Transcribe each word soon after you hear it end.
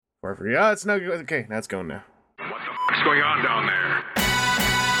Wherever. Yeah, it's not good. Okay, now it's going now. What the fuck's going on down there?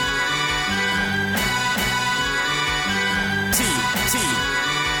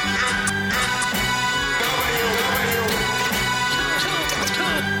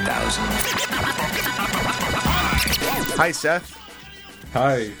 Hi, Seth.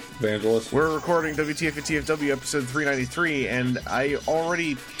 Hi, Evangelist. We're recording WTF and TFW episode 393, and I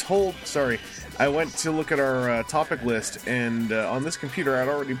already told... Sorry. I went to look at our topic list, and on this computer I'd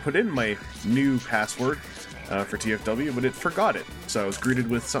already put in my new password for TFW, but it forgot it. So I was greeted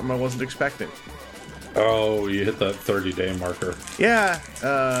with something I wasn't expecting. Oh, you hit that 30-day marker. Yeah,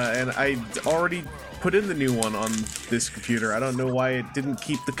 and I already put in the new one on this computer. I don't know why it didn't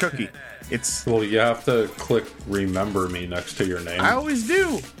keep the cookie. It's... Well, you have to click Remember Me next to your name. I always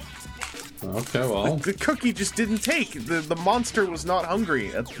do! Okay, well... The cookie just didn't take. The monster was not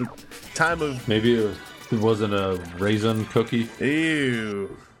hungry at the time of... Maybe it wasn't a raisin cookie?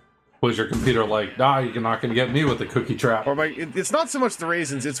 Ew. Was your computer like, you're not going to get me with the cookie trap? Or it's not so much the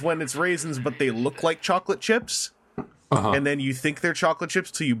raisins, it's when it's raisins but they look like chocolate chips. And then you think they're chocolate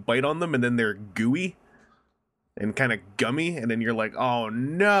chips till you bite on them and then they're gooey and kind of gummy, and then you're like, oh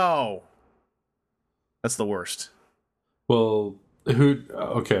no. That's the worst. Well,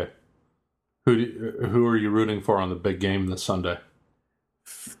 okay. Who are you rooting for on the big game this Sunday?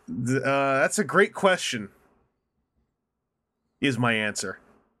 That's a great question, is my answer.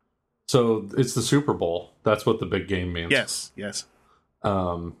 So, it's the Super Bowl. That's what the big game means. Yes.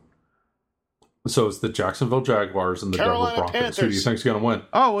 So, it's the Jacksonville Jaguars and the Carolina Denver Broncos. Panthers. Who do you think's going to win?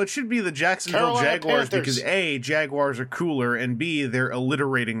 Oh, it should be the Jacksonville Carolina Jaguars Panthers. because A, Jaguars are cooler, and B, they're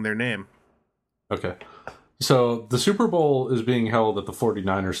alliterating their name. Okay. So, the Super Bowl is being held at the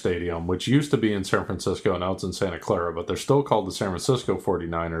 49ers Stadium, which used to be in San Francisco, and now it's in Santa Clara, but they're still called the San Francisco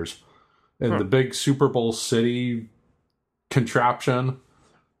 49ers. And the big Super Bowl city contraption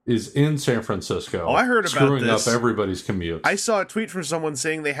is in San Francisco. Oh, I heard about screwing this. up everybody's commute. I saw a tweet from someone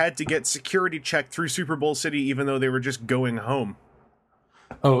saying they had to get security checked through Super Bowl City even though they were just going home.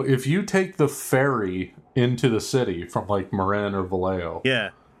 Oh, if you take the ferry into the city from like Marin or Vallejo,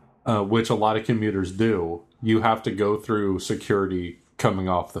 Yeah. which a lot of commuters do, you have to go through security coming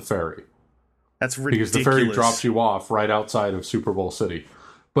off the ferry. That's ridiculous. Because the ferry drops you off right outside of Super Bowl City.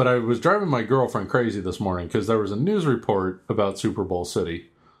 But I was driving my girlfriend crazy this morning because there was a news report about Super Bowl City.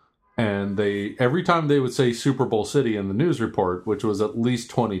 And every time they would say Super Bowl City in the news report, which was at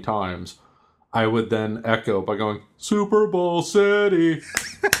least 20 times, I would then echo by going, Super Bowl City!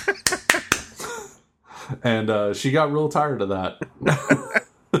 And she got real tired of that.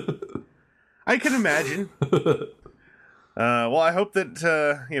 I can imagine. Well, I hope that,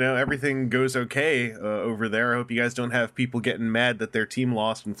 everything goes okay over there. I hope you guys don't have people getting mad that their team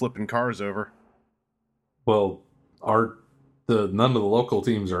lost and flipping cars over. Well, none of the local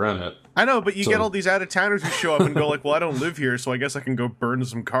teams are in it. I know, but you get all these out-of-towners who show up and go like, well, I don't live here, so I guess I can go burn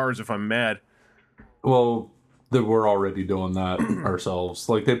some cars if I'm mad. Well, we're already doing that ourselves.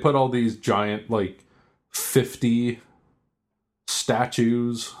 Like, they put all these giant, 50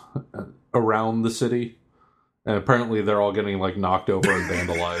 statues around the city. And apparently they're all getting, knocked over and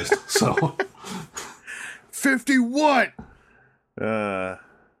vandalized. So 50 what? Well,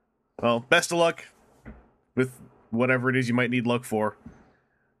 best of luck with whatever it is you might need luck for.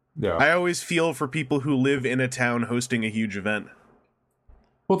 yeah. I always feel for people who live in a town hosting a huge event.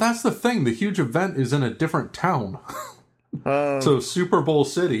 Well, that's the thing. The huge event is in a different town. So Super Bowl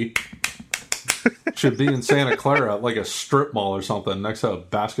City should be in Santa Clara, like a strip mall or something, next to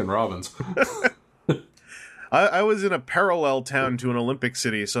Baskin Robbins. I was in a parallel town to an Olympic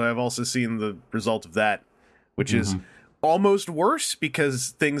city, so I've also seen the result of that, which is almost worse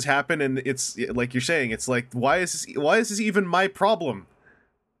because things happen and it's like you're saying, it's like, why is this even my problem?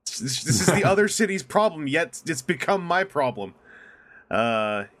 This is the other city's problem, yet it's become my problem.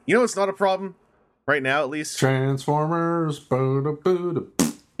 It's not a problem right now, at least. Transformers.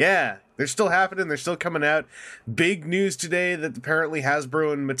 Yeah, they're still happening. They're still coming out. Big news today that apparently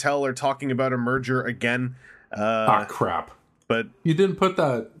Hasbro and Mattel are talking about a merger again. Crap. But You didn't put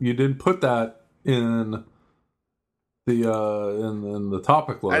that in the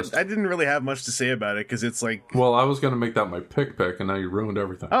topic list. I didn't really have much to say about it because it's like... Well, I was going to make that my pick, and now you ruined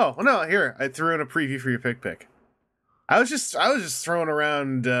everything. Oh, well, no, here. I threw in a preview for your pick. I was just throwing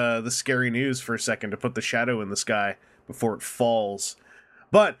around the scary news for a second to put the shadow in the sky before it falls.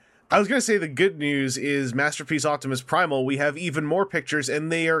 But I was going to say the good news is Masterpiece Optimus Primal. We have even more pictures, and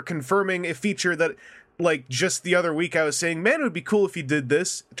they are confirming a feature that, just the other week I was saying, man, it would be cool if he did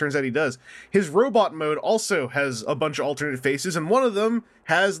this. It turns out he does. His robot mode also has a bunch of alternate faces, and one of them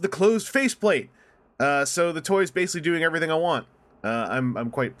has the closed faceplate. So the toy's basically doing everything I want.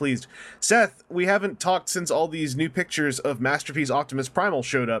 I'm quite pleased. Seth, we haven't talked since all these new pictures of Masterpiece Optimus Primal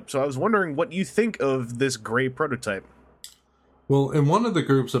showed up, so I was wondering what you think of this gray prototype. Well, in one of the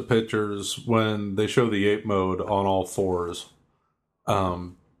groups of pictures, when they show the ape mode on all fours,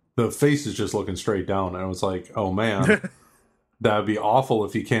 the face is just looking straight down, and I was like, oh man, that'd be awful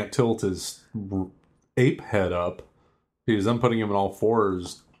if he can't tilt his ape head up, because then putting him in all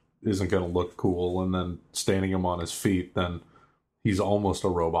fours isn't going to look cool, and then standing him on his feet, then he's almost a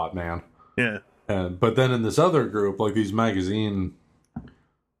robot man. Yeah. But then in this other group, like these magazine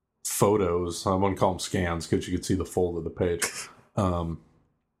photos, I wouldn't call them scans because you could see the fold of the page.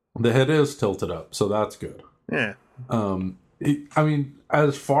 The head is tilted up, so that's good. Yeah. I mean,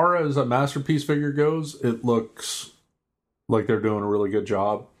 as far as a Masterpiece figure goes, it looks like they're doing a really good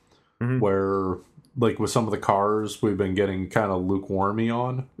job. Mm-hmm. Where, like with some of the cars, we've been getting kind of lukewarmy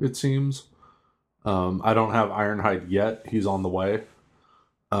on, it seems. I don't have Ironhide yet. He's on the way.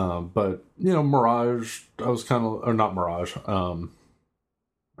 But, you know, Mirage, I was kind of... Or not Mirage.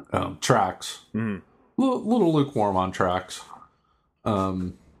 Trax. Mm-hmm. Little lukewarm on Trax.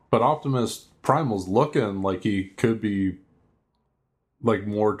 But Optimus Primal's looking like he could be, like,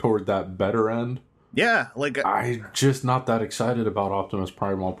 more toward that better end. Yeah, like... I'm just not that excited about Optimus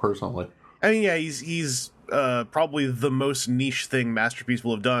Primal, personally. I mean, yeah, he's probably the most niche thing Masterpiece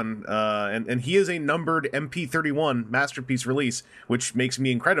will have done, and he is a numbered MP31 Masterpiece release, which makes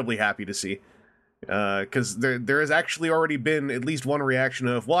me incredibly happy to see, because there has actually already been at least one reaction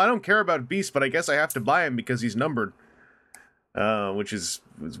of, well, I don't care about Beast, but I guess I have to buy him because he's numbered, which is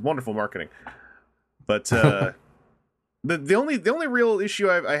wonderful marketing. But the only real issue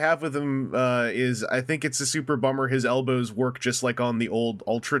I have with him is I think it's a super bummer his elbows work just like on the old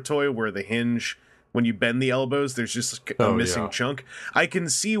Ultra toy, where the hinge, when you bend the elbows, there's just a missing chunk. I can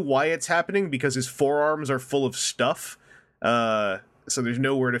see why it's happening, because his forearms are full of stuff, so there's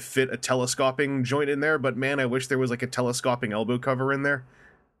nowhere to fit a telescoping joint in there, but man, I wish there was like a telescoping elbow cover in there,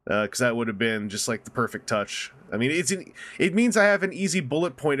 because that would have been just like the perfect touch. I mean, it means I have an easy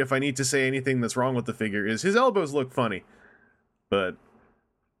bullet point if I need to say anything that's wrong with the figure, is his elbows look funny. But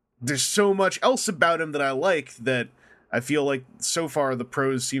there's so much else about him that I like that I feel like so far the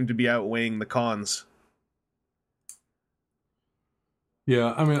pros seem to be outweighing the cons.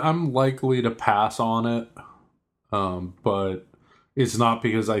 Yeah, I mean, I'm likely to pass on it, but it's not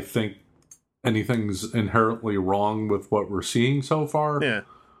because I think anything's inherently wrong with what we're seeing so far. Yeah.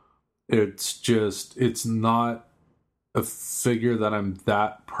 It's just, it's not a figure that I'm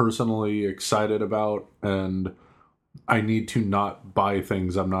that personally excited about, and I need to not buy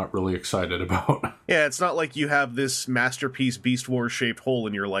things I'm not really excited about. Yeah, it's not like you have this Masterpiece Beast Wars shaped hole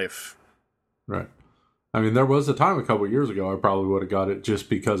in your life. Right. I mean, there was a time a couple years ago I probably would have got it just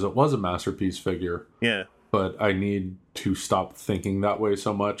because it was a Masterpiece figure. Yeah. But I need to stop thinking that way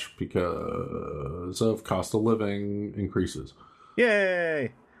so much because of cost of living increases.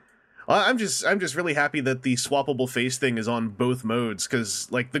 Yay! I'm just really happy that the swappable face thing is on both modes, because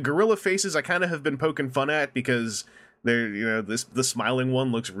like the gorilla faces I kind of have been poking fun at because they're, you know, the smiling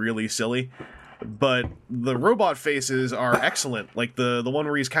one looks really silly, but the robot faces are excellent. Like the one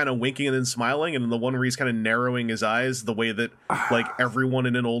where he's kind of winking and then smiling, and the one where he's kind of narrowing his eyes the way that like everyone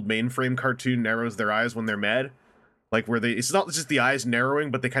in an old Mainframe cartoon narrows their eyes when they're mad. Like where it's not just the eyes narrowing,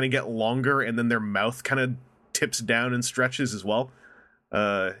 but they kind of get longer, and then their mouth kind of tips down and stretches as well.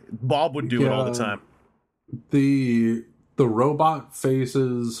 Bob would do it all the time. The robot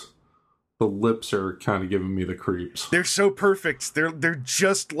faces, the lips are kind of giving me the creeps. They're so perfect. They're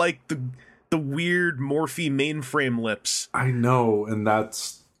just like the weird Morphe Mainframe lips. I know, and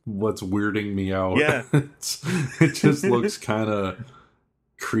that's what's weirding me out. Yeah. It just looks kind of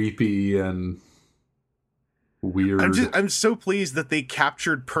creepy and weird. I'm so pleased that they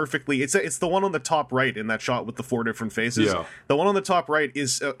captured perfectly. It's the one on the top right in that shot with the 4 different faces. Yeah. The one on the top right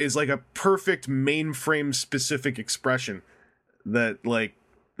is like a perfect Mainframe specific expression. That like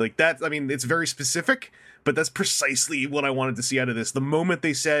that. I mean, it's very specific, but that's precisely what I wanted to see out of this. The moment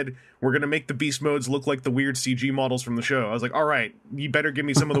they said we're gonna make the beast modes look like the weird CG models from the show, I was like, all right, you better give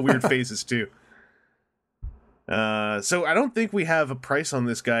me some of the weird faces too. So I don't think we have a price on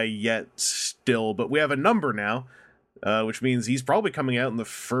this guy yet still, but we have a number now, which means he's probably coming out in the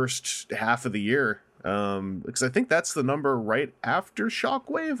first half of the year. Because I think that's the number right after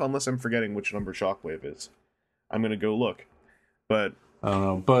Shockwave, unless I'm forgetting which number Shockwave is. I'm going to go look. But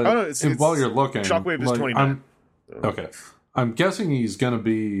while you're looking, Shockwave is 29. Okay. I'm guessing he's going to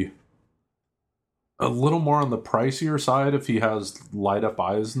be a little more on the pricier side if he has light up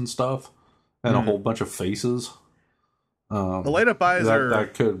eyes and stuff and a whole bunch of faces. The light up eyes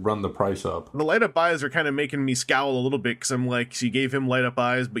that could run the price up. The light up eyes are kind of making me scowl a little bit because I'm like, so you gave him light up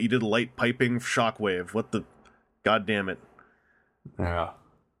eyes, but you did light piping shockwave. What the? God damn it! Yeah,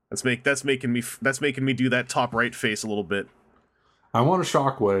 that's making me do that top right face a little bit. I want a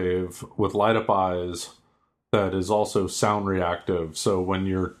shockwave with light up eyes that is also sound reactive. So when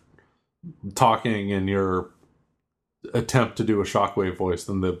you're talking in your attempt to do a shockwave voice,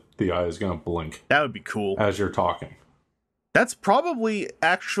 then the eye is going to blink. That would be cool as you're talking. That's probably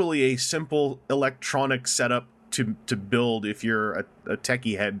actually a simple electronic setup to build if you're a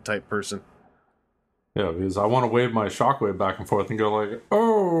techie head type person. Yeah, because I want to wave my shockwave back and forth and go like,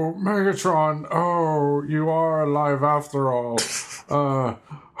 "Oh, Megatron, oh, you are alive after all.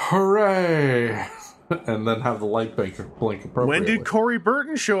 Hooray!" And then have the light blink appropriately. When did Corey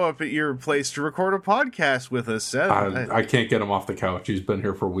Burton show up at your place to record a podcast with us, Seth? I can't get him off the couch. He's been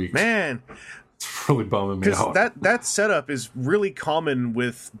here for weeks. Man. It's really bumming me out. That setup is really common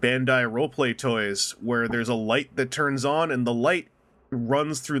with Bandai roleplay toys, where there's a light that turns on, and the light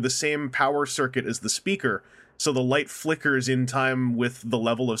runs through the same power circuit as the speaker, so the light flickers in time with the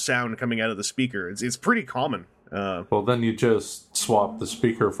level of sound coming out of the speaker. It's pretty common. Well, then you just swap the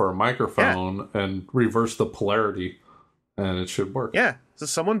speaker for a microphone and reverse the polarity, and it should work. Yeah, so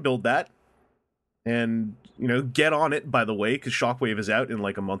someone build that, and get on it. By the way, because Shockwave is out in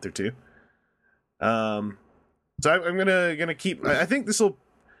like a month or two. So I'm gonna keep. I think this will.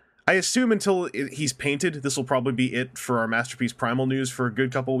 I assume until he's painted, this will probably be it for our Masterpiece Primal news for a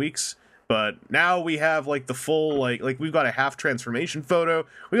good couple weeks. But now we have like the full like we've got a half transformation photo.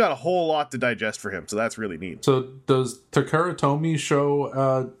 We got a whole lot to digest for him, so that's really neat. So does Takara Tomy show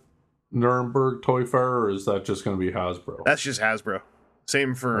at Nuremberg Toy Fair, or is that just going to be Hasbro? That's just Hasbro.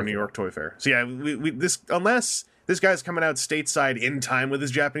 Same for New York Toy Fair. So yeah, we this unless this guy's coming out stateside in time with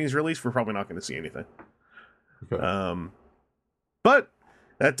his Japanese release, we're probably not going to see anything. Okay. But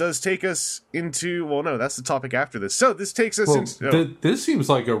that does take us into... Well, no, that's the topic after this. So this takes us into... This seems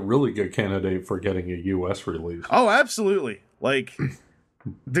like a really good candidate for getting a U.S. release. Oh, absolutely. Like,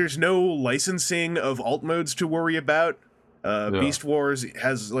 there's no licensing of alt modes to worry about. Beast Wars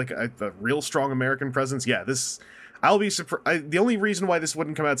has, like, a real strong American presence. Yeah, this... I'll be surprised. The only reason why this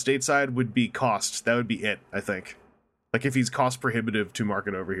wouldn't come out stateside would be cost. That would be it, I think. Like, if he's cost prohibitive to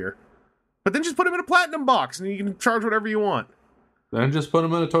market over here. But then just put him in a platinum box, and you can charge whatever you want. Then just put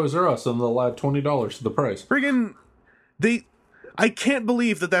him in a Toys R Us, and they'll add $20 to the price. Friggin' I can't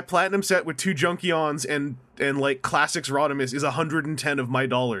believe that platinum set with 2 Junkions and like Classics Rodimus is 110 of my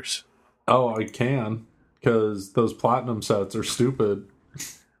dollars. Oh, I can, because those platinum sets are stupid.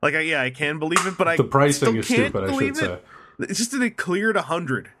 Like, I can believe it, but the pricing is stupid, I should say. It's just that it cleared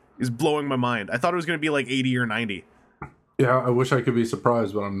 100 is blowing my mind. I thought it was going to be like 80 or 90. Yeah, I wish I could be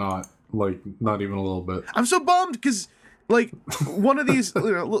surprised, but I'm not. Like, not even a little bit. I'm so bummed, because, like, one of these,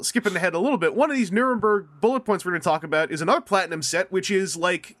 skipping ahead a little bit, one of these Nuremberg bullet points we're going to talk about is another platinum set, which is,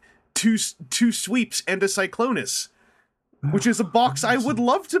 like, two sweeps and a Cyclonus, which is a box I would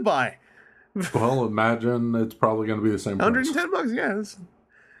love to buy. Well, imagine it's probably going to be the same price. $110, yeah. That's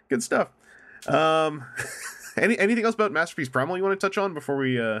good stuff. Anything else about Masterpiece Primal you want to touch on before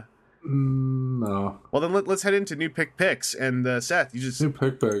we... No. Well, then let's head into new picks. And Seth, you just... New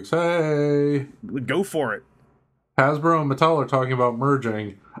picks. Hey! Go for it. Hasbro and Mattel are talking about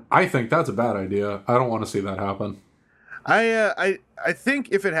merging. I think that's a bad idea. I don't want to see that happen. I think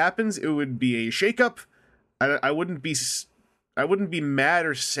if it happens, it would be a shakeup. I wouldn't be mad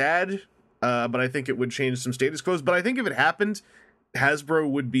or sad, but I think it would change some status quo. But I think if it happened, Hasbro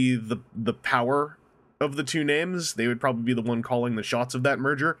would be the power of the two names. They would probably be the one calling the shots of that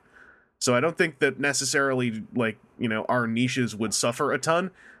merger. So I don't think that necessarily, like, our niches would suffer a ton,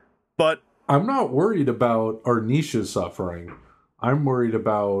 but... I'm not worried about our niches suffering. I'm worried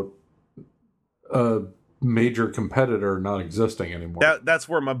about a major competitor not existing anymore. That's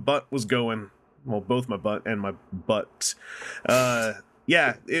where my butt was going. Well, both my butt and my butt.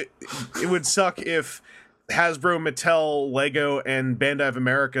 Yeah, it would suck if Hasbro, Mattel, Lego, and Bandai of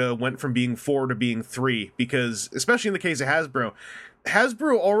America went from being 4 to being 3, because, especially in the case of Hasbro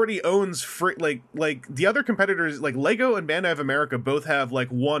already owns like the other competitors, like Lego and Bandai of America both have like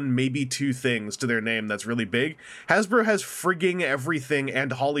 1, maybe 2 things to their name that's really big. Hasbro has frigging everything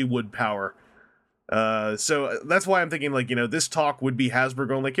and Hollywood power. So that's why I'm thinking, like, this talk would be Hasbro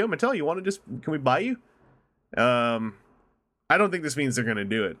going like, yo, Mattel, you want to can we buy you? I don't think this means they're going to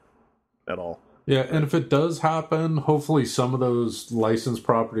do it at all. Yeah, and if it does happen, hopefully some of those licensed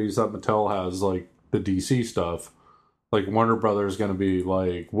properties that Mattel has, like the DC stuff, like Warner Brothers is going to be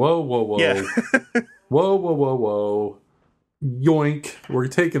like, whoa, yeah. whoa, yoink, we're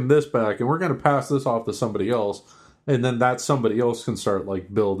taking this back and we're going to pass this off to somebody else. and then that somebody else can start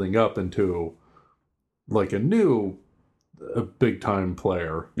like building up into like a big time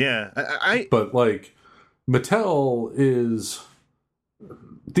player. Yeah, But like Mattel is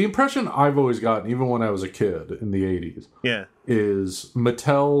the impression I've always gotten, even when I was a kid in the 80s, yeah. is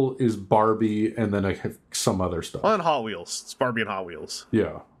Mattel is Barbie and then some other stuff. On Hot Wheels. It's Barbie and Hot Wheels.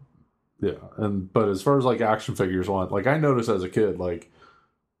 Yeah. Yeah. But as far as like action figures went, like I noticed as a kid, like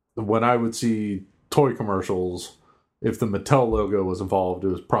when I would see toy commercials, if the Mattel logo was involved, it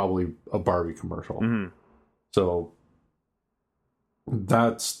was probably a Barbie commercial. Mm-hmm. So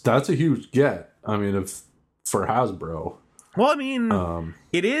that's a huge get. I mean, if for Hasbro. Well, I mean,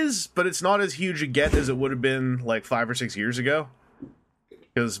 it is, but it's not as huge a get as it would have been like 5 or 6 years ago.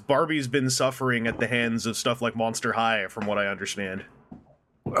 Because Barbie's been suffering at the hands of stuff like Monster High, from what I understand.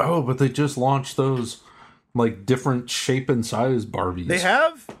 Oh, but they just launched those like different shape and size Barbies. They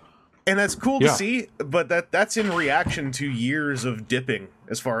have, and that's cool to Yeah. see. But that's in reaction to years of dipping,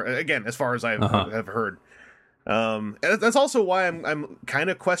 as far as I have heard. And that's also why I'm kind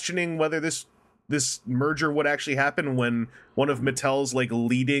of questioning whether this merger would actually happen when one of Mattel's like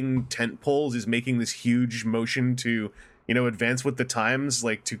leading tent poles is making this huge motion to, you know, advance with the times.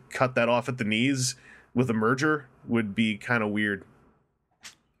 Like, to cut that off at the knees with a merger would be kind of weird.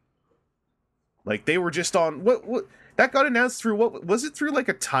 Like, they were just on what that got announced through, what was it, through like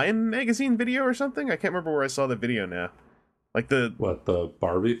a Time magazine video or something? I can't remember where I saw the video now. Like the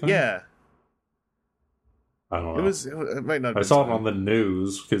Barbie thing? Yeah. I don't know. It might not have I been saw Time. it on the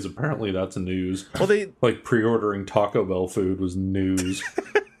news because apparently that's news. Well, they Like pre-ordering Taco Bell food was news.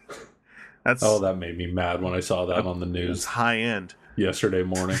 that's That made me mad when I saw that on the it's news high end. yesterday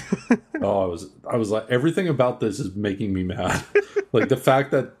morning. I was like, everything about this is making me mad. Like the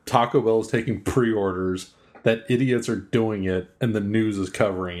fact that Taco Bell is taking pre-orders, that idiots are doing it, and the news is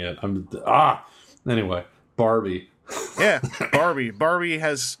covering it. Anyway, Barbie. Yeah, Barbie. Barbie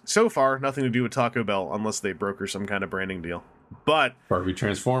has so far nothing to do with Taco Bell unless they broker some kind of branding deal. But Barbie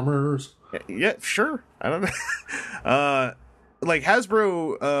Transformers. yeah, sure. I don't know. Like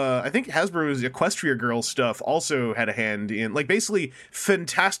Hasbro, I think Hasbro's Equestria Girls stuff also had a hand in, like, basically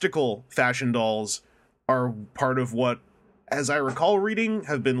fantastical fashion dolls are part of what, as I recall reading,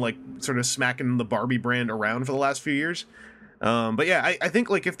 have been like sort of smacking the Barbie brand around for the last few years. But yeah, I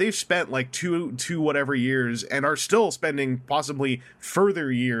think like if they've spent like two whatever years and are still spending possibly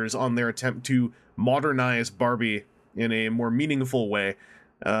further years on their attempt to modernize Barbie in a more meaningful way,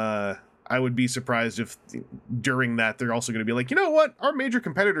 I would be surprised if during that they're also going to be like, you know what, our major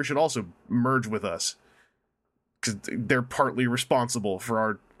competitor should also merge with us because they're partly responsible for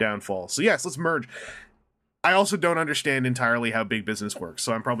our downfall. So yes, let's merge. I also don't understand entirely how big business works,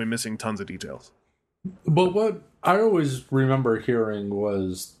 so I'm probably missing tons of details. But what I always remember hearing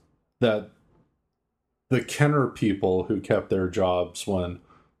was that the Kenner people who kept their jobs when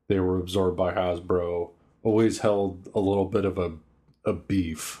they were absorbed by Hasbro always held a little bit of a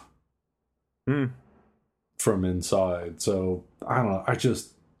beef from inside. So I don't know.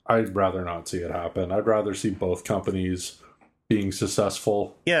 I'd rather not see it happen. I'd rather see both companies being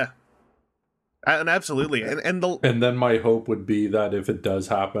successful. Yeah. And absolutely. And then my hope would be that if it does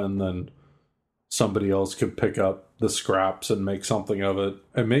happen, then somebody else could pick up the scraps and make something of it.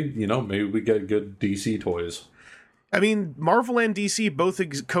 And maybe we get good DC toys. I mean, Marvel and DC both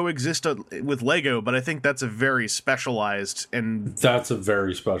coexist with Lego, but I think that's a very specialized and... That's a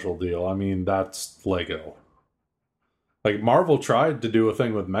very special deal. I mean, that's Lego. Like, Marvel tried to do a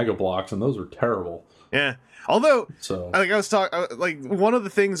thing with Mega Bloks, and those were terrible. Yeah. Although, So like I was talking, like one of the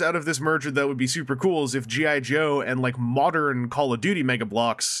things out of this merger that would be super cool is if G.I. Joe and like modern Call of Duty Mega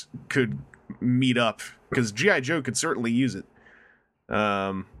Bloks could meet up, because G.I. Joe could certainly use it.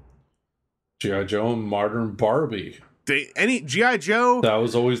 G.I. Joe and modern Barbie. G.I. Joe... That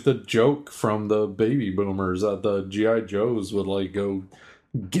was always the joke from the baby boomers, that the G.I. Joes would like go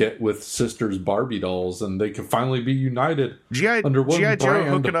get with sisters Barbie dolls and they could finally be united under one G.I. Joe brand.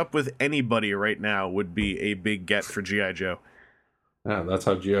 hooking up with anybody right now would be a big get for G.I. Joe. Yeah, that's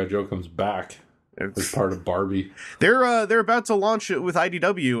how G.I. Joe comes back as part of Barbie. They're about to launch it with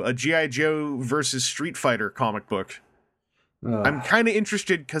IDW, a G.I. Joe versus Street Fighter comic book. I'm kind of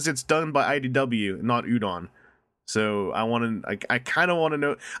interested because it's done by IDW, not Udon. So I kind of want to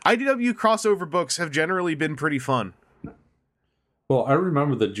know. IDW crossover books have generally been pretty fun. Well, I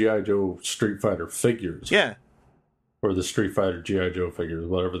remember the G.I. Joe Street Fighter figures. Yeah. Or the Street Fighter G.I. Joe figures,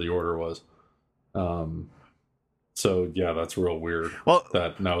 whatever the order was. So, yeah, that's real weird. Well,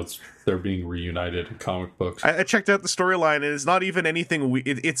 that now they're being reunited in comic books. I checked out the storyline, and it's not even anything...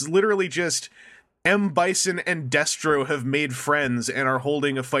 It's literally just M. Bison and Destro have made friends and are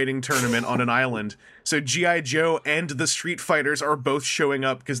holding a fighting tournament on an island. So G.I. Joe and the Street Fighters are both showing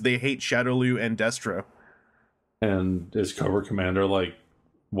up because they hate Shadowloo and Destro. And is Cobra Commander, like,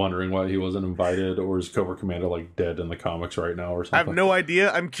 wondering why he wasn't invited, or is Cobra Commander, like, dead in the comics right now or something? I have no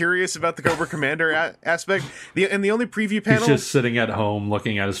idea. I'm curious about the Cobra Commander aspect. And the only preview panel... He's just sitting at home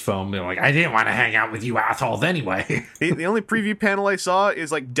looking at his phone being like, I didn't want to hang out with you assholes anyway. The only preview panel I saw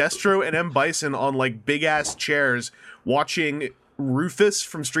is, like, Destro and M. Bison on, like, big-ass chairs watching Rufus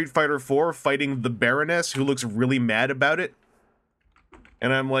from Street Fighter 4 fighting the Baroness, who looks really mad about it.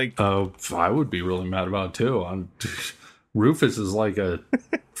 And I'm like... I would be really mad about it, too. Rufus is like a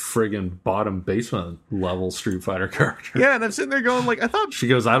friggin' bottom basement level Street Fighter character. Yeah, and I'm sitting there going, like, I thought... She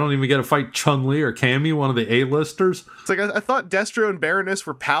goes, I don't even get to fight Chun-Li or Cammy, one of the A-listers. It's like, I thought Destro and Baroness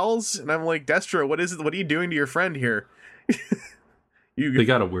were pals, and I'm like, Destro, what is it? What are you doing to your friend here? They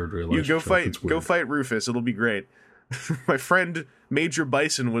got a weird relationship. You go fight Rufus. It'll be great. My friend Major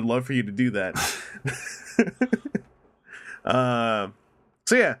Bison would love for you to do that.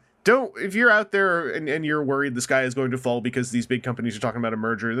 So yeah, if you're out there and you're worried the sky is going to fall because these big companies are talking about a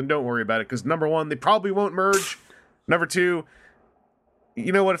merger, then don't worry about it, because number one, they probably won't merge. Number two,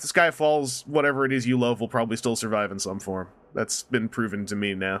 you know what, if the sky falls, whatever it is you love will probably still survive in some form. That's been proven to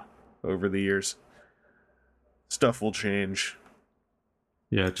me now over the years. Stuff will change.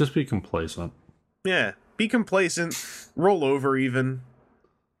 Yeah, just be complacent. Yeah, be complacent, roll over even,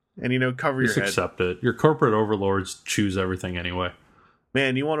 and, cover your head. Just accept it. Your corporate overlords choose everything anyway.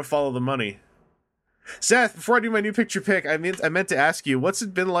 Man, you want to follow the money. Seth, before I do my new picture pick, I meant to ask you, what's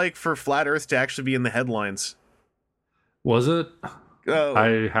it been like for Flat Earth to actually be in the headlines? Was it? Oh.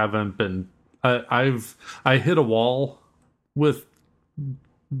 I haven't been... I hit a wall with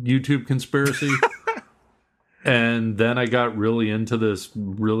YouTube conspiracy, and then I got really into this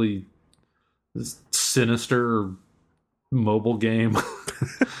really sinister mobile game.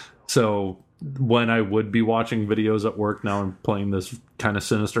 So when I would be watching videos at work, now I'm playing this kind of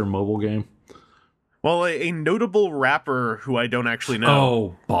sinister mobile game. Well, a notable rapper who I don't actually know.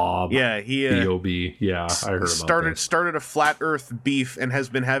 Oh, Bob. Yeah, he B.O.B. Yeah, I heard about that. Started a Flat Earth beef and has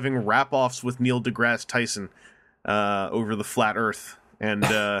been having rap-offs with Neil deGrasse Tyson over the Flat Earth. And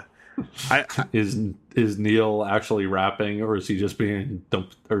is Neil actually rapping, or is he just saying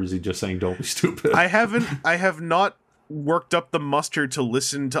don't be stupid? I have not worked up the mustard to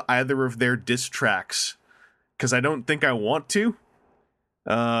listen to either of their diss tracks because I don't think I want to.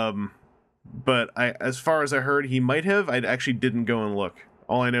 But as far as I heard, he might have. I actually didn't go and look.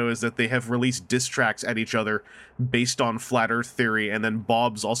 All I know is that they have released diss tracks at each other based on Flat Earth theory, and then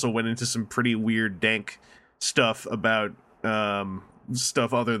Bob's also went into some pretty weird, dank stuff about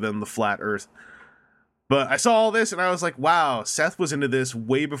stuff other than the Flat Earth. But I saw all this, and I was like, wow, Seth was into this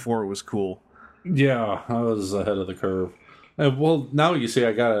way before it was cool. Yeah, I was ahead of the curve. Well, now you see,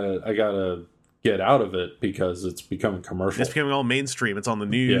 I gotta get out of it because it's becoming commercial. It's becoming all mainstream. It's on the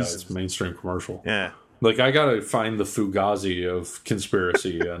news. Yeah, it's mainstream commercial. Yeah. Like, I gotta find the Fugazi of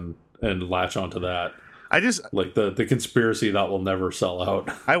conspiracy and latch onto that. Like, the conspiracy that will never sell out.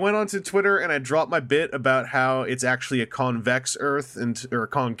 I went onto Twitter and I dropped my bit about how it's actually a convex Earth or a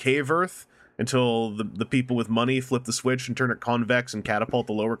concave Earth until the people with money flip the switch and turn it convex and catapult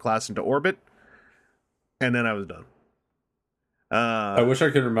the lower class into orbit. And then I was done. I wish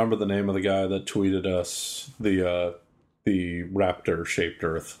I could remember the name of the guy that tweeted us the raptor-shaped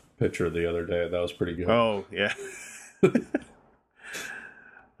Earth picture the other day. That was pretty good. Oh, yeah.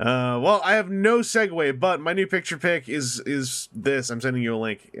 Well, I have no segue, but my new picture pick is this. I'm sending you a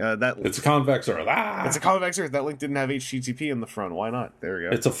link. It's a convex Earth. It's a convex Earth. That link didn't have HTTP in the front. Why not? There we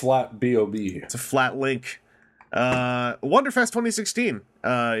go. It's a flat B.O.B. It's a flat link. Wonderfest 2016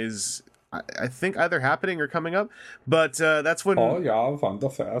 is... I think either happening or coming up, but that's when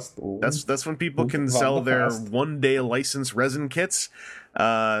Wonderfest. That's when people can sell their one-day license resin kits.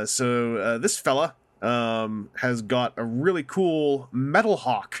 So this fella has got a really cool Metal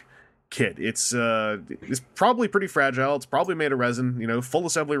Hawk kit. It's probably pretty fragile. It's probably made of resin. Full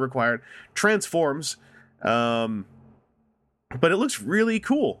assembly required. Transforms. But it looks really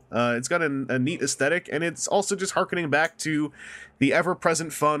cool. It's got a neat aesthetic, and it's also just harkening back to the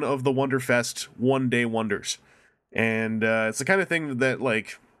ever-present fun of the Wonderfest one-day wonders. And it's the kind of thing that,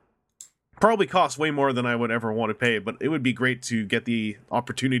 like, probably costs way more than I would ever want to pay, but it would be great to get the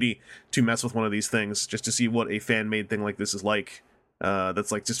opportunity to mess with one of these things, just to see what a fan-made thing like this is like.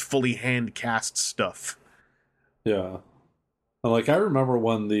 That's, like, just fully hand-cast stuff. Yeah. And, like, I remember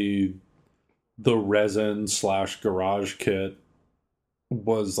when the resin / garage kit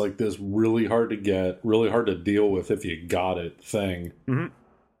was like this really hard to get, really hard to deal with if you got it thing. Mm-hmm.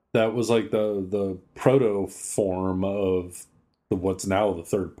 That was like the proto form of what's now the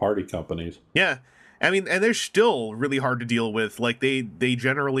third party companies. Yeah. I mean, and they're still really hard to deal with. Like, they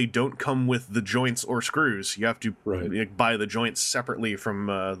generally don't come with the joints or screws. You have to buy the joints separately from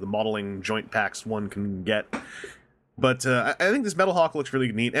the modeling joint packs one can get. But I think this Metal Hawk looks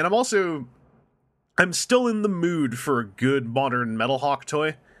really neat. And I'm still in the mood for a good modern Metal Hawk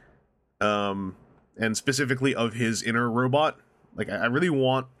toy. And specifically of his inner robot. Like, I really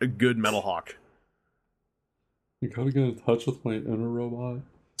want a good Metal Hawk. You gotta get in touch with my inner robot.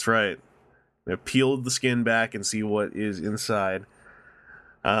 That's right. I peeled the skin back and see what is inside.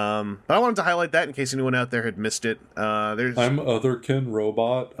 But I wanted to highlight that in case anyone out there had missed it. I'm Otherkin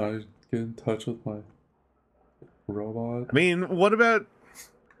Robot. I get in touch with my robot. I mean, what about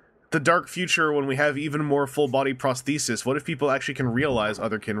the dark future when we have even more full body prosthesis? What if people actually can realize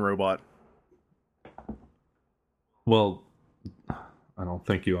Otherkin Robot? Well, I don't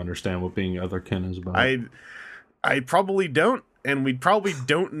think you understand what being Otherkin is about. I probably don't. And we probably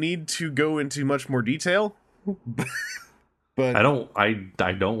don't need to go into much more detail. But I don't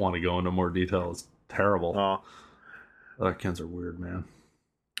want to go into more detail. It's terrible. Oh. Otherkins are weird, man.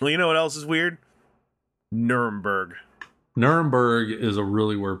 Well, you know what else is weird? Nuremberg. Nuremberg is a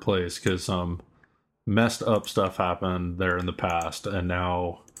really weird place because some messed up stuff happened there in the past, and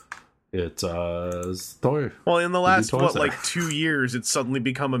now it's toy. Well, in the last 2 years, it's suddenly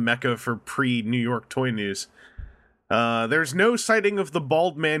become a mecca for pre-New York toy news. There's no sighting of the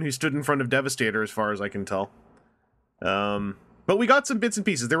bald man who stood in front of Devastator, as far as I can tell. But we got some bits and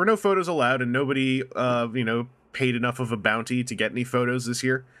pieces. There were no photos allowed, and nobody, paid enough of a bounty to get any photos this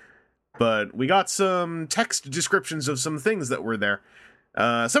year. But we got some text descriptions of some things that were there.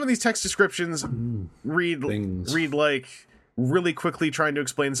 Some of these text descriptions read like really quickly trying to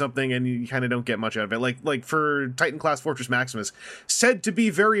explain something, and you kind of don't get much out of it. Like for Titan Class Fortress Maximus, said to be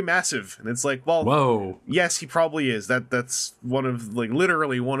very massive, and it's like, well, whoa, yes, he probably is. That's one of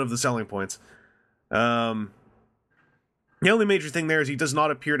literally one of the selling points. The only major thing there is he does not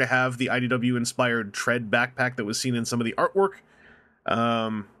appear to have the IDW inspired tread backpack that was seen in some of the artwork.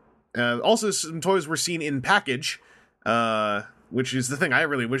 Also, some toys were seen in package, which is the thing I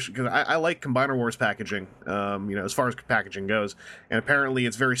really wish, because I like Combiner Wars packaging, as far as packaging goes, and apparently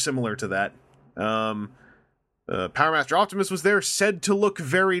it's very similar to that. Power Master Optimus was there, said to look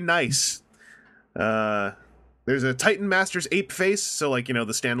very nice. There's a Titan Master's ape face, so the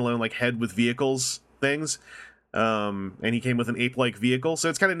standalone head with vehicles things. And he came with an ape-like vehicle, so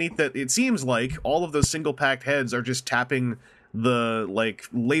it's kind of neat that it seems like all of those single-packed heads are just tapping the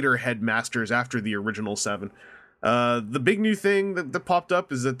later headmasters after the original 7. The big new thing that popped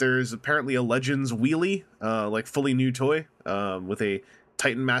up is that there's apparently a Legends wheelie, fully new toy, with a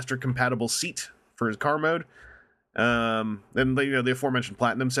Titan Master compatible seat for his car mode. And the aforementioned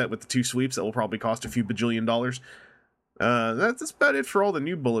Platinum set with the 2 sweeps that will probably cost a few bajillion dollars. That's about it for all the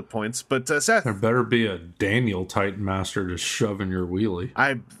new bullet points. But Seth, there better be a Daniel Titan Master to shove in your wheelie.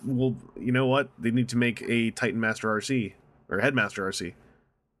 You know what? They need to make a Titan Master RC or Headmaster RC.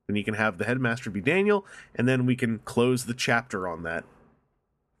 Then you can have the Headmaster be Daniel, and then we can close the chapter on that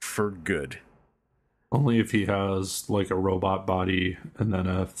for good. Only if he has a robot body and then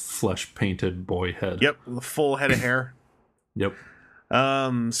a flesh painted boy head. Yep, the full head of hair. Yep.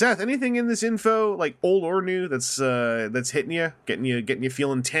 Seth, anything in this info, old or new, that's hitting you, getting you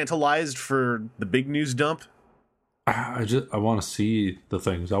feeling tantalized for the big news dump? I want to see the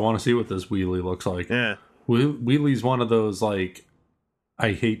things. I want to see what this wheelie looks like. Yeah, Wheelie's one of those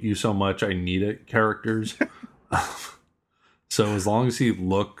I hate you so much I need it characters. So as long as he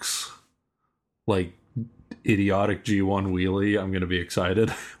looks like idiotic G1 wheelie, I'm gonna be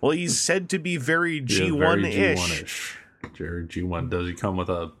excited. Well, he's said to be very G1-ish. Jared G1, does he come with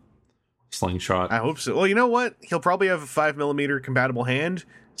a slingshot? I hope so. Well, you know what? He'll probably have a 5mm compatible hand.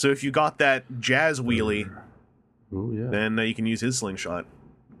 So if you got that Jazz wheelie, then you can use his slingshot.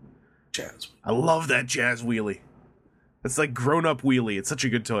 Jazz. I love that Jazz wheelie. It's like grown-up wheelie. It's such a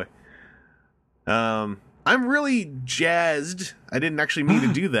good toy. I'm really jazzed. I didn't actually mean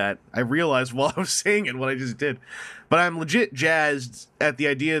to do that. I realized while I was saying it what I just did. But I'm legit jazzed at the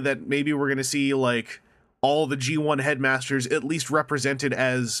idea that maybe we're going to see all the G1 headmasters at least represented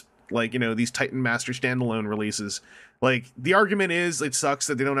as these Titan Master standalone releases. The argument is it sucks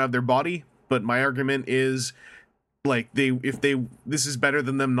that they don't have their body, but my argument is this is better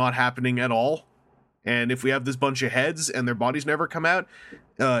than them not happening at all. And if we have this bunch of heads and their bodies never come out,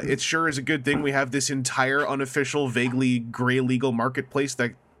 it sure is a good thing we have this entire unofficial, vaguely gray legal marketplace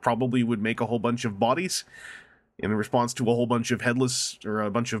that probably would make a whole bunch of bodies in response to a whole bunch of headless or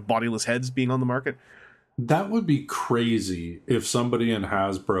a bunch of bodiless heads being on the market. That would be crazy if somebody in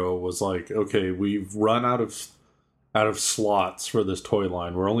Hasbro was like, okay, we've run out of slots for this toy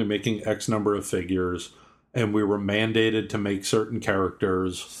line. We're only making X number of figures, and we were mandated to make certain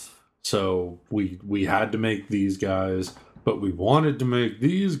characters. So we had to make these guys, but we wanted to make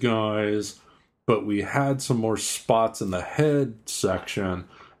these guys, but we had some more spots in the head section.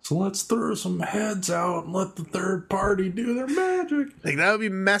 So let's throw some heads out and let the third party do their magic. Like, that would be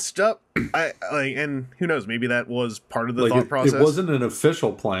messed up. And who knows? Maybe that was part of the thought process. It wasn't an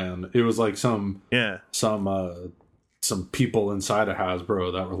official plan. It was like some people inside of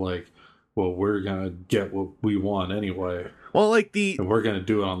Hasbro that were like, "Well, we're gonna get what we want anyway." Well, and we're gonna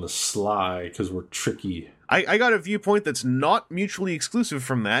do it on the sly because we're tricky. I got a viewpoint that's not mutually exclusive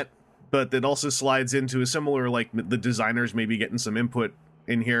from that, but that also slides into a similar, like, the designers maybe getting some input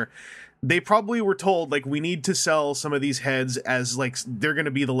in here. They probably were told, like, we need to sell some of these heads as, like, they're going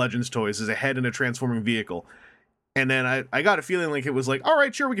to be the Legends toys, as a head in a transforming vehicle. And then I got a feeling like it was like, all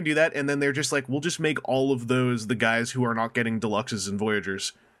right, sure, we can do that. And then they're just like, we'll just make all of those the guys who are not getting Deluxes and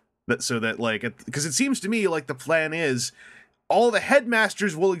Voyagers. So that, like, because it seems to me like the plan is all the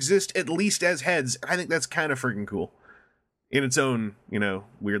headmasters will exist at least as heads. I think that's kind of freaking cool in its own,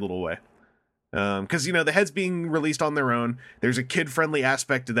 weird little way. Because, the heads being released on their own, there's a kid-friendly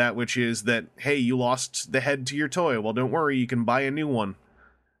aspect to that, which is that, hey, you lost the head to your toy. Well, don't worry, you can buy a new one.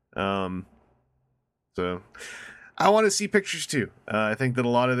 So, I want to see pictures, too. I think that a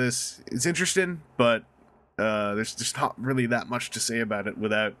lot of this is interesting, but there's just not really that much to say about it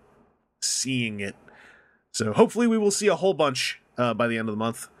without seeing it. So, hopefully we will see a whole bunch by the end of the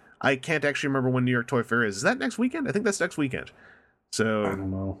month. I can't actually remember when New York Toy Fair is. Is that next weekend? I think that's next weekend. So, I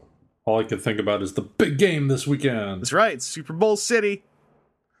don't know. All I could think about is the big game this weekend. That's right, Super Bowl City.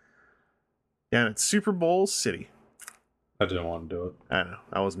 Yeah, it's Super Bowl City. I didn't want to do it. I know.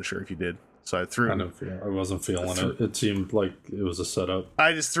 I wasn't sure if you did, so I threw. I wasn't feeling it. It seemed like it was a setup.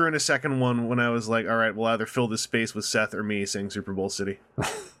 I just threw in a second one when I was like, "All right, we'll either fill this space with Seth or me saying Super Bowl City."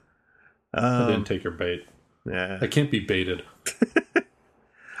 I didn't take your bait. Yeah, I can't be baited.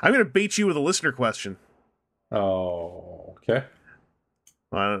 I'm gonna bait you with a listener question. Oh, okay.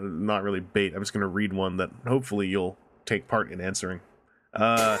 Not really bait. I'm just going to read one that hopefully you'll take part in answering.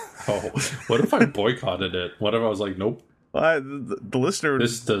 What if I boycotted it? What if I was like, nope. The listener...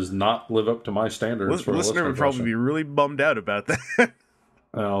 This does not live up to my standards. The listener would probably be really bummed out about that.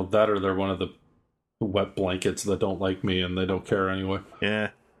 Well, that or they're one of the wet blankets that don't like me and they don't care anyway. Yeah.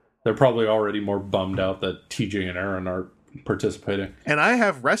 They're probably already more bummed out that TJ and Aaron are participating. And I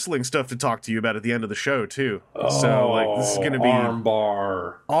have wrestling stuff to talk to you about at the end of the show too. So this is going to be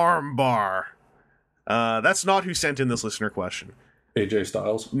armbar. That's not who sent in this listener question. AJ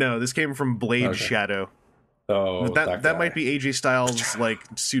Styles? No, this came from Blade Shadow. Oh, that might be AJ Styles' like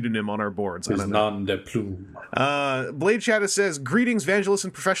pseudonym on our boards. His nom de plume. Blade Shadow says, "Greetings, evangelists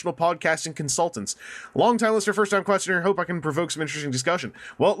and professional podcasting consultants. Long-time listener, first-time questioner. Hope I can provoke some interesting discussion."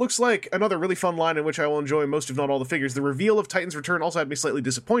 Well, it looks like another really fun line in which I will enjoy most, if not all, the figures. The reveal of Titan's return also had me slightly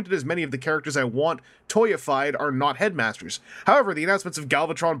disappointed, as many of the characters I want toyified are not headmasters. However, the announcements of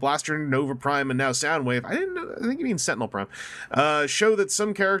Galvatron, Blaster, Nova Prime, and now Soundwave, I think you mean Sentinel Prime, show that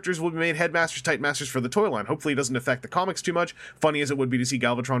some characters will be made headmasters, Titan masters for the toy line. Hopefully it doesn't affect the comics too much, funny as it would be to see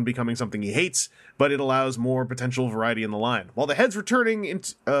Galvatron becoming something he hates, but it allows more potential variety in the line. While the heads turning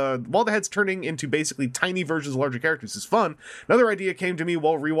into basically tiny versions of larger characters is fun, another idea came to me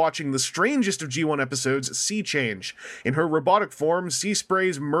while rewatching the strangest of G1 episodes, Sea Change. In her robotic form, Sea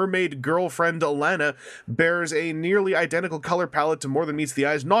Spray's mermaid girlfriend Alana bears a nearly identical color palette to more than meets the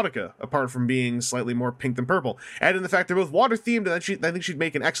eyes Nautica, apart from being slightly more pink than purple. Add in the fact they're both water themed, and I think she'd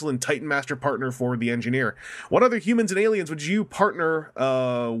make an excellent Titan Master partner for the Engineer. What other humans and aliens would you partner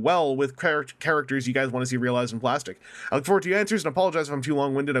well with characters you guys want to see realized in plastic? I look forward to your answers and apologize if I'm too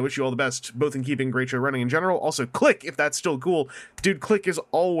long-winded. I wish you all the best, both in keeping Great Show running in general. Also, Click, if that's still cool. Dude, Click is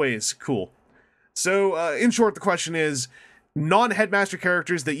always cool. So, in short, the question is, non-headmaster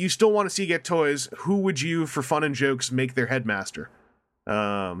characters that you still want to see get toys, who would you, for fun and jokes, make their headmaster?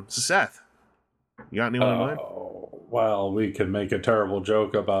 So, Seth, you got anyone in mind? Well, we could make a terrible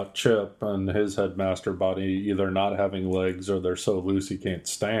joke about Chip and his headmaster body either not having legs or they're so loose he can't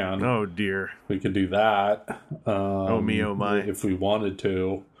stand. Oh, dear. We could do that. Oh, me, oh, my. If we wanted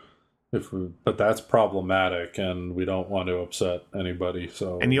to. But that's problematic, and we don't want to upset anybody,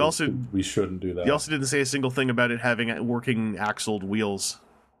 so and we shouldn't do that. You also didn't say a single thing about it having working axled wheels.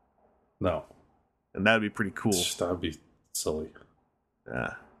 No. And that would be pretty cool. That would be silly.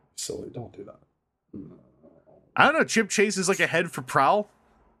 Yeah. Silly, don't do that. I don't know, Chip Chase is like a head for Prowl.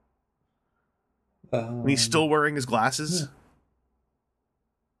 And he's still wearing his glasses.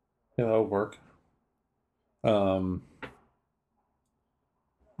 Yeah, that'll work. Um,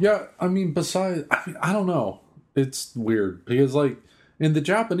 yeah, I mean, I don't know. It's weird because, like, in the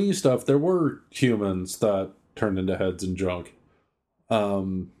Japanese stuff, there were humans that turned into heads and junk.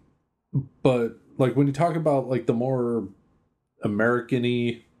 But like when you talk about like the more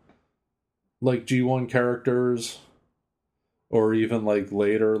American-y, like G1 characters, or even like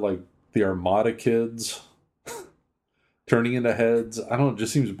later, like the Armada kids turning into heads, I don't know, it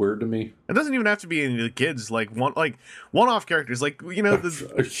just seems weird to me. It doesn't even have to be any of the kids, like one-off characters, like, you know,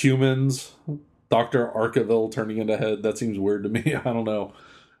 the humans, Dr. Arkaville turning into head, that seems weird to me. I don't know.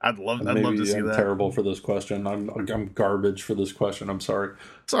 I'd love to see that. Terrible for this question. I'm garbage for this question. I'm sorry.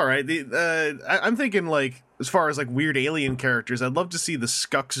 It's all right. I'm thinking, like, as far as like weird alien characters, I'd love to see the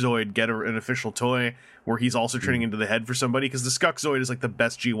Skuckzoid get an official toy where he's also turning into the head for somebody, because the Skuckzoid is like the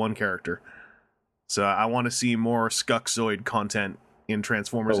best G1 character. So I want to see more Skuckzoid content in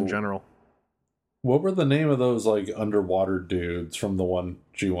Transformers in general. What were the name of those like underwater dudes from the one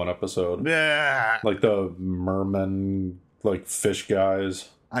G1 episode? Yeah, like the merman, like fish guys.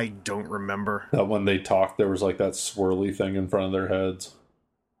 I don't remember. That when they talked, there was like that swirly thing in front of their heads.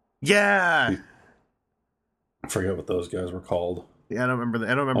 Yeah. I forget what those guys were called. Yeah, I don't remember.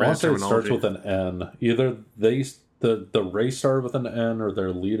 I want to say it starts with an N. Either the race started with an N, or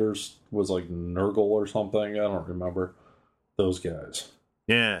their leaders was like Nurgle or something. I don't remember. Those guys.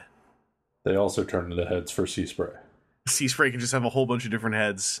 Yeah. They also turned into heads for Sea Spray. Sea Spray can just have a whole bunch of different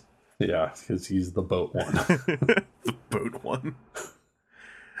heads. Yeah, because he's the boat one. The boat one.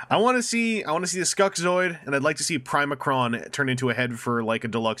 I want to see the Skuckzoid, and I'd like to see Primacron turn into a head for like a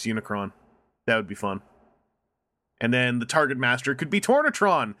deluxe Unicron. That would be fun. And then the target master could be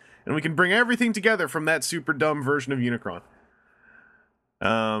Tornatron, and we can bring everything together from that super dumb version of Unicron.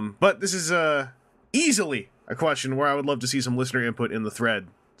 But this is easily a question where I would love to see some listener input in the thread.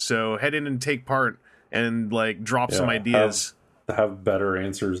 So head in and take part and like drop some ideas. Have better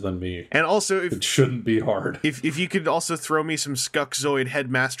answers than me. And also, it shouldn't be hard. If you could also throw me some Skuckzoid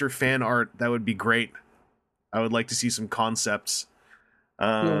Headmaster fan art, that would be great. I would like to see some concepts.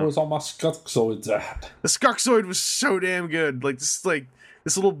 Where was all my Skuckzoids at? The Skuckzoid was so damn good. Like this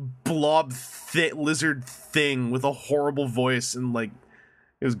little blob lizard thing with a horrible voice, and like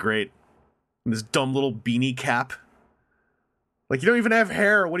it was great. And this dumb little beanie cap. Like, you don't even have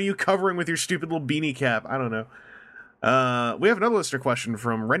hair. What are you covering with your stupid little beanie cap? I don't know. We have another listener question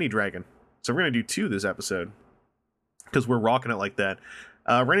from Rennie Dragon. So we're going to do 2 this episode, because we're rocking it like that.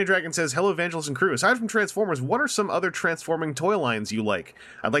 Rennie Dragon says, "Hello, Evangelist and crew. Aside from Transformers, what are some other transforming toy lines you like?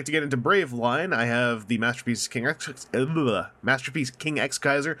 I'd like to get into Brave line. I have the Masterpiece King X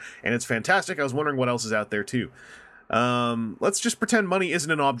Kaiser, and it's fantastic. I was wondering what else is out there, too. Let's just pretend money isn't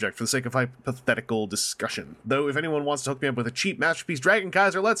an object for the sake of hypothetical discussion. Though, if anyone wants to hook me up with a cheap Masterpiece Dragon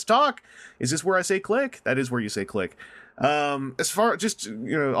Kaiser, let's talk. Is this where I say click? That is where you say click. As far, just,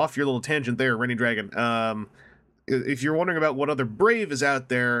 you know, off your little tangent there, Rennie Dragon, if you're wondering about what other Brave is out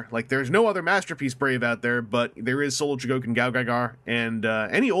there, like, there's no other Masterpiece Brave out there, but there is Solo Chogokin Gao Gagar, and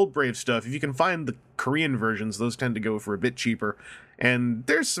any old Brave stuff. If you can find the Korean versions, those tend to go for a bit cheaper. And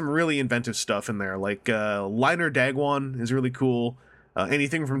there's some really inventive stuff in there, like Liner Dagwon is really cool.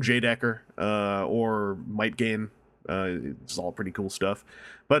 Anything from J. Decker or Might Gain, it's all pretty cool stuff.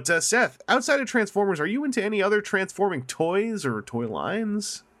 But Seth, outside of Transformers, are you into any other transforming toys or toy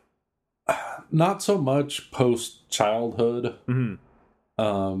lines? Not so much post-childhood.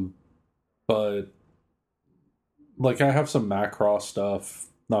 Mm-hmm. But like I have some Macross stuff,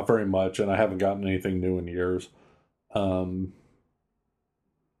 not very much, and I haven't gotten anything new in years.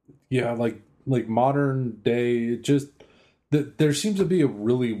 Yeah, like modern day, just there seems to be a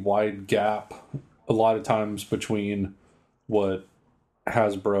really wide gap a lot of times between what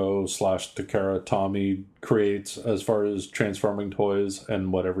Hasbro / Takara Tommy creates as far as transforming toys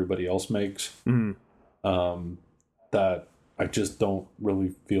and what everybody else makes. Mm-hmm. That I just don't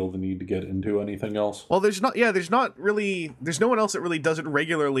really feel the need to get into anything else. Well, there's no one else that really does it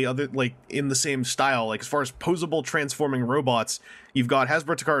regularly, other like in the same style. Like as far as posable transforming robots, you've got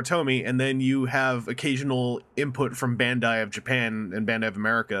Hasbro Takara Tomy, and then you have occasional input from Bandai of Japan and Bandai of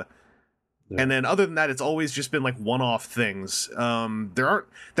America. Yeah. And then other than that, it's always just been like one-off things. There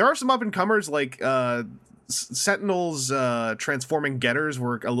are some up-and-comers like Sentinel's transforming Getters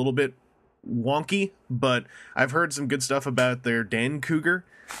were a little bit wonky, but I've heard some good stuff about their Dan Cougar,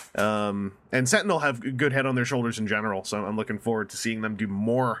 and Sentinel have a good head on their shoulders in general, so I'm looking forward to seeing them do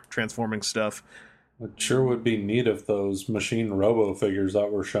more transforming stuff. It sure would be neat if those machine robo figures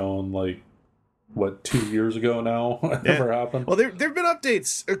that were shown, like what, 2 years ago now, ever happened. Well, there've been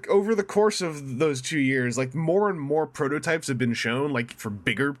updates over the course of those 2 years. Like, more and more prototypes have been shown, like, for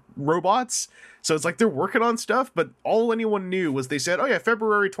bigger robots. So it's like they're working on stuff, but all anyone knew was they said, oh yeah,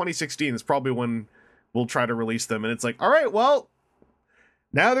 February 2016 is probably when we'll try to release them. And it's like, all right, well,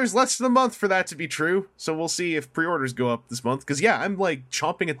 now there's less than a month for that to be true. So we'll see if pre-orders go up this month. Because yeah, I'm like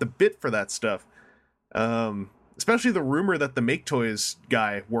chomping at the bit for that stuff. Especially the rumor that the Make Toys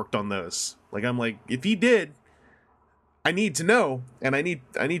guy worked on those. Like, I'm like, if he did, I need to know, and I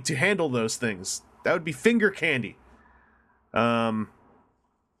need to handle those things. That would be finger candy.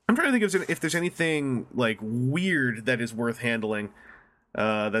 I'm trying to think of if there's anything like weird that is worth handling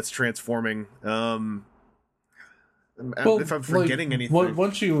that's transforming. If I'm forgetting anything.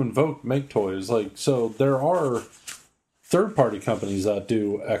 Once you invoke Make Toys, like, so there are third-party companies that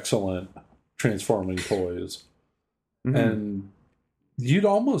do excellent transforming toys. Mm-hmm. And you'd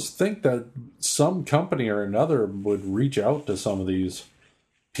almost think that some company or another would reach out to some of these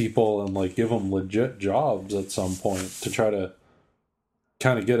people and like give them legit jobs at some point to try to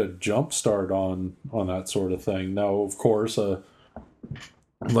kind of get a jump start on that sort of thing. Now, of course, a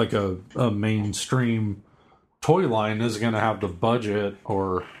mainstream toy line isn't going to have the budget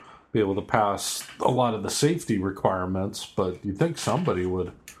or be able to pass a lot of the safety requirements, but you think somebody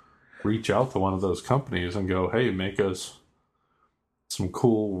would reach out to one of those companies and go, hey, make us some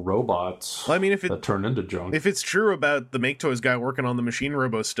cool robots that turn into junk. If it's true about the Make Toys guy working on the Machine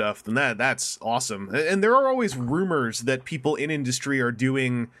Robo stuff, then that's awesome. And there are always rumors that people in industry are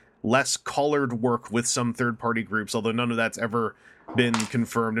doing less collared work with some third-party groups, although none of that's ever been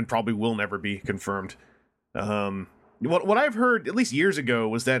confirmed and probably will never be confirmed. What I've heard, at least years ago,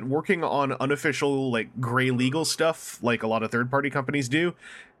 was that working on unofficial, like, gray legal stuff, like a lot of third-party companies do,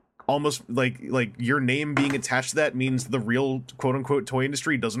 almost like your name being attached to that means the real quote-unquote toy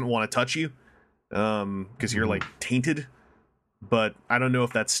industry doesn't want to touch you, because you're, like, tainted. But I don't know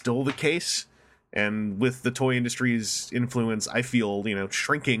if that's still the case. And with the toy industry's influence, I feel,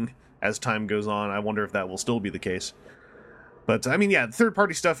 shrinking as time goes on. I wonder if that will still be the case. But, I mean, yeah,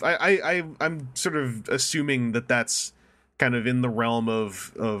 third-party stuff, I'm sort of assuming that that's kind of in the realm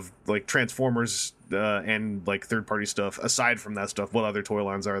of like, Transformers and, like, third-party stuff. Aside from that stuff, what other toy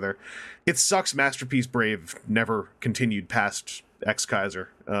lines are there? It sucks Masterpiece Brave never continued past X-Kaiser.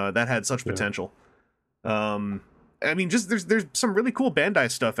 That had such potential. I mean, just there's some really cool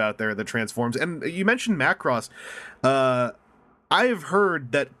Bandai stuff out there that transforms. And you mentioned Macross. I have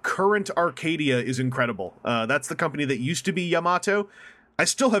heard that Current Arcadia is incredible. That's the company that used to be Yamato. I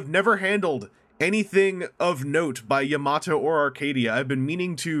still have never handled anything of note by Yamato or Arcadia. I've been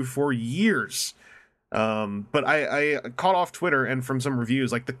meaning to for years. But I caught off Twitter and from some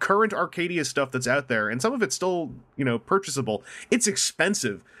reviews, like the Current Arcadia stuff that's out there, and some of it's still, purchasable. It's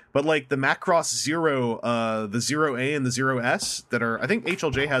expensive, but like the Macross Zero, the Zero A and the Zero S that are, I think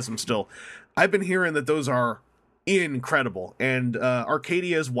HLJ has them still. I've been hearing that those are incredible, and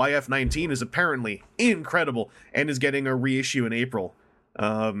Arcadia's YF-19 is apparently incredible and is getting a reissue in April.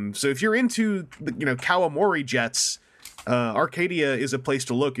 So if you're into, Kawamori jets, Arcadia is a place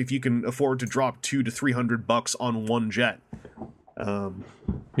to look if you can afford to drop $200 to $300 on one jet.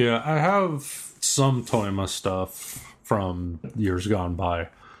 Yeah, I have some Toyma stuff from years gone by.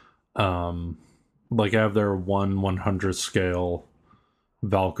 Like I have their 1/100th scale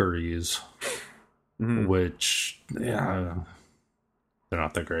Valkyries, which they're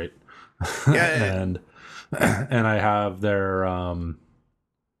not that great. Yeah. and I have their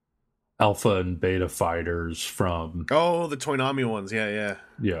Alpha and Beta fighters from... Oh, the Toynami ones. Yeah.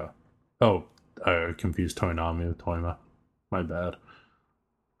 Oh, I confused Toynami with Toyma. My bad.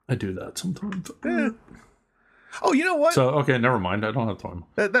 I do that sometimes. Oh, you know what? So, okay, never mind. I don't have Toyma.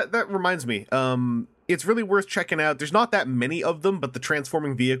 That reminds me. It's really worth checking out. There's not that many of them, but the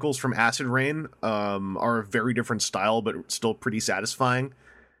transforming vehicles from Acid Rain are a very different style, but still pretty satisfying.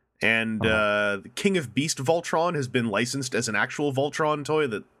 And the King of Beast Voltron has been licensed as an actual Voltron toy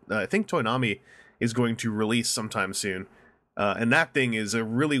that I think Toynami is going to release sometime soon. And that thing is a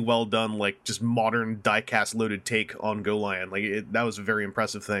really well done, like, just modern die-cast loaded take on Go Lion. Like, that was a very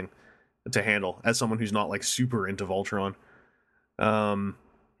impressive thing to handle as someone who's not, like, super into Voltron.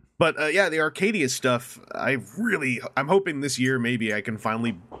 But yeah, the Arcadia stuff, I'm hoping this year maybe I can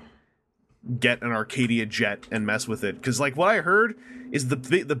finally get an Arcadia jet and mess with it. Because, like, what I heard is the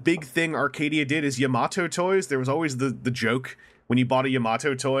big thing Arcadia did is Yamato toys. There was always the joke when you bought a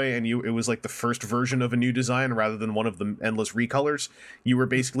Yamato toy and it was like the first version of a new design rather than one of the endless recolors. You were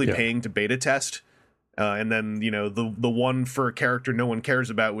basically paying to beta test. And then, the one for a character no one cares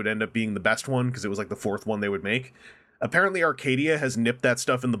about would end up being the best one because it was like the fourth one they would make. Apparently Arcadia has nipped that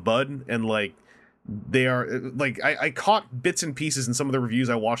stuff in the bud, and like they are like I caught bits and pieces in some of the reviews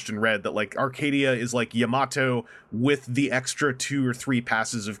I watched and read that like Arcadia is like Yamato with the extra 2 or 3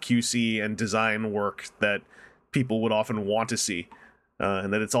 passes of QC and design work that people would often want to see.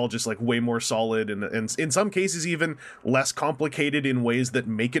 And that it's all just like way more solid and in some cases even less complicated in ways that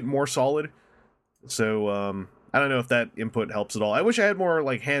make it more solid. So I don't know if that input helps at all. I wish I had more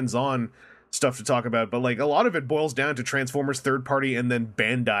like hands-on stuff to talk about, but like a lot of it boils down to Transformers third party and then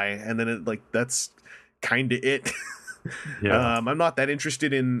Bandai, and then it like that's kind of it. Yeah. I'm not that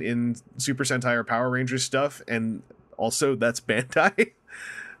interested in Super Sentai or Power Rangers stuff, and also that's Bandai.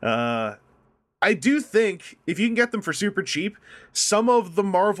 I do think if you can get them for super cheap, some of the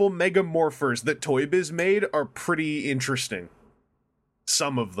Marvel Mega Morphers that Toy Biz made are pretty interesting.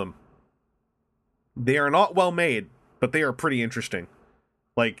 Some of them. They are not well made, but they are pretty interesting.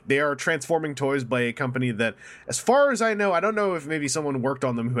 Like, they are transforming toys by a company that, as far as I know, I don't know if maybe someone worked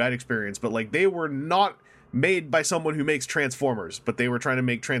on them who had experience, but like they were not made by someone who makes Transformers, but they were trying to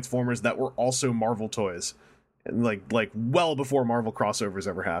make Transformers that were also Marvel toys. And like well before Marvel crossovers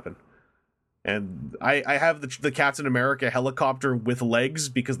ever happened. And I have the Captain America helicopter with legs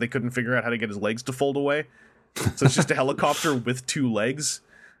because they couldn't figure out how to get his legs to fold away. So it's just a helicopter with 2 legs.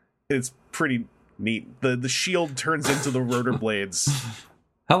 It's pretty neat. The shield turns into the rotor blades.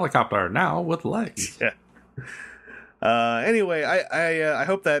 Helicopter now with legs. Yeah. Anyway, I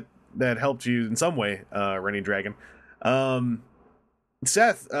hope that helped you in some way, Rennie Dragon.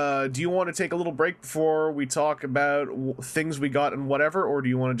 Seth, do you want to take a little break before we talk about things we got and whatever, or do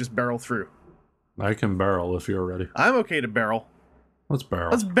you want to just barrel through? I can barrel if you're ready. I'm okay to barrel. Let's barrel.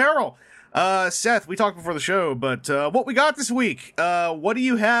 Let's barrel. Seth, we talked before the show, but what we got this week? What do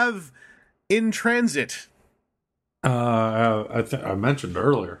you have in transit? I mentioned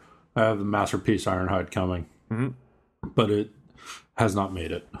earlier, I have the Masterpiece Ironhide coming, but it has not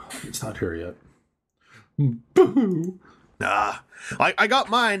made it. It's not here yet. Boo! I got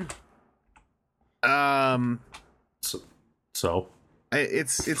mine. So?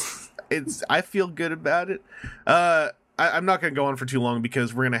 It's I feel good about it. I'm not gonna go on for too long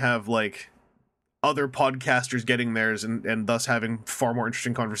because we're gonna have like other podcasters getting theirs and thus having far more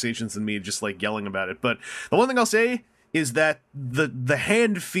interesting conversations than me just like yelling about it. But the one thing I'll say is that the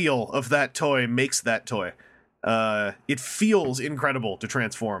hand feel of that toy makes that toy. It feels incredible to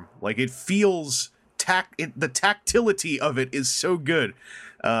transform. Like it feels the tactility of it is so good.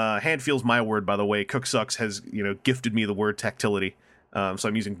 Hand feel's my word, by the way. Cooksucks has gifted me the word tactility. So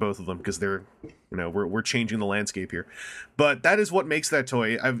I'm using both of them because they're, we're changing the landscape here. But that is what makes that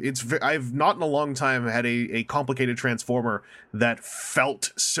toy. I've not in a long time had a complicated transformer that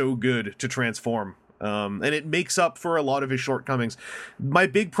felt so good to transform. And it makes up for a lot of his shortcomings. My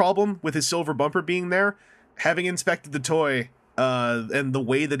big problem with his silver bumper being there, having inspected the toy, and the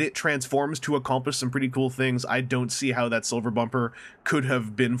way that it transforms to accomplish some pretty cool things, I don't see how that silver bumper could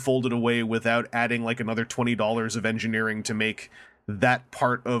have been folded away without adding like another $20 of engineering to make that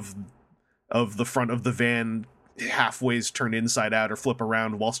part of the front of the van halfways turn inside out or flip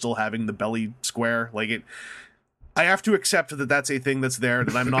around while still having the belly square. Like it, I have to accept that that's a thing that's there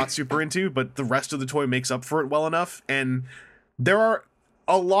that I'm not super into, but the rest of the toy makes up for it well enough. And there are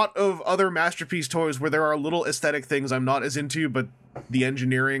a lot of other Masterpiece toys where there are little aesthetic things I'm not as into, but the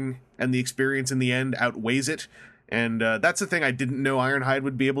engineering and the experience in the end outweighs it. And that's the thing I didn't know Ironhide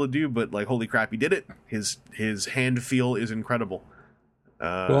would be able to do, but like, holy crap, he did it. His hand feel is incredible.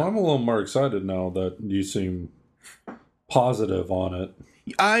 Well, I'm a little more excited now that you seem positive on it.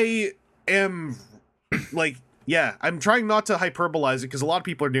 I am like, yeah, I'm trying not to hyperbolize it because a lot of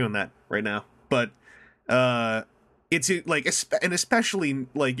people are doing that right now. But it's like, and especially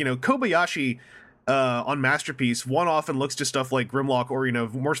like, Kobayashi on Masterpiece, one often looks to stuff like Grimlock or,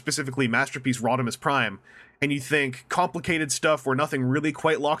 more specifically Masterpiece Rodimus Prime. And you think complicated stuff where nothing really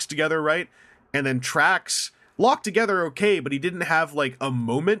quite locks together right. And then Tracks locked together okay, but he didn't have like a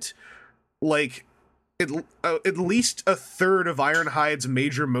moment. Like at least a third of Ironhide's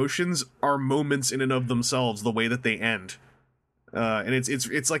major motions are moments in and of themselves, the way that they end. And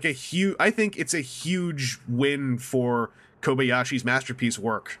it's like a huge, I think it's a huge win for Kobayashi's Masterpiece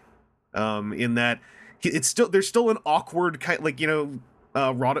work. In that there's still an awkward kind, like,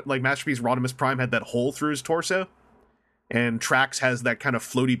 like Masterpiece Rodimus Prime had that hole through his torso, and Trax has that kind of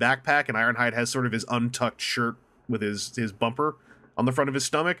floaty backpack, and Ironhide has sort of his untucked shirt with his bumper on the front of his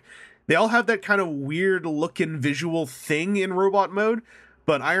stomach. They all have that kind of weird looking visual thing in robot mode,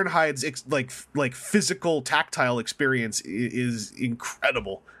 but Ironhide's like physical tactile experience is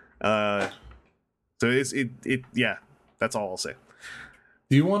incredible. So yeah, that's all I'll say.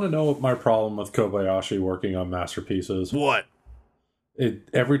 Do you want to know what my problem with Kobayashi working on Masterpiece is? What?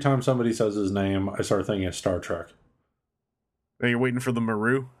 Every time somebody says his name, I start thinking of Star Trek. Are you waiting for the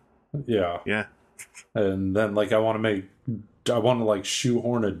Maru? Yeah. Yeah. And then, like, I want to like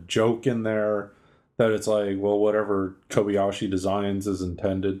shoehorn a joke in there that it's like, well, whatever Kobayashi designs is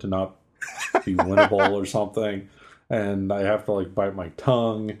intended to not be winnable or something. And I have to, like, bite my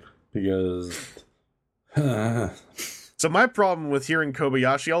tongue because... So my problem with hearing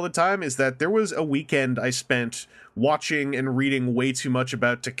Kobayashi all the time is that there was a weekend I spent watching and reading way too much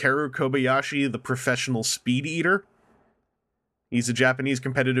about Takeru Kobayashi, the professional speed eater. He's a Japanese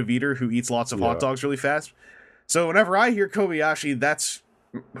competitive eater who eats lots of hot dogs really fast. So whenever I hear Kobayashi, that's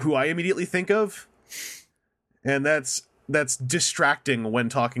who I immediately think of. And that's distracting when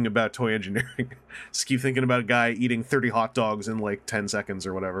talking about toy engineering. Just keep thinking about a guy eating 30 hot dogs in like 10 seconds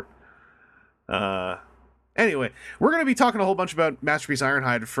or whatever. Anyway, we're going to be talking a whole bunch about Masterpiece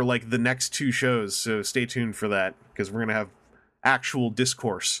Ironhide for like the next 2 shows, so stay tuned for that, because we're going to have actual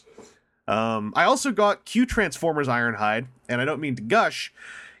discourse. I also got Q Transformers Ironhide, and I don't mean to gush.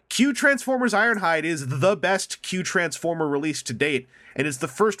 Q Transformers Ironhide is the best Q Transformer release to date, and it's the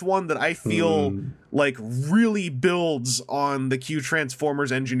first one that I feel like really builds on the Q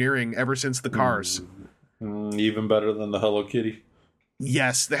Transformers engineering ever since the cars. Even better than the Hello Kitty?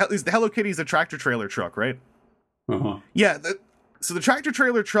 Yes, the Hello Kitty is the tractor trailer truck, right? Uh-huh. Yeah, so the tractor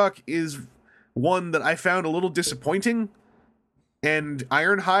trailer truck is one that I found a little disappointing, and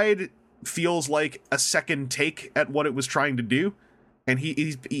Ironhide feels like a second take at what it was trying to do, and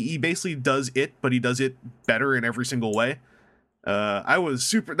he basically does it, but he does it better in every single way. That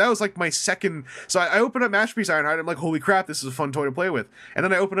was like my second. So I open up Masterpiece Ironhide, I'm like, holy crap, this is a fun toy to play with. And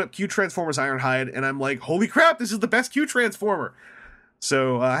then I open up Q Transformers Ironhide, and I'm like, holy crap, this is the best Q Transformer.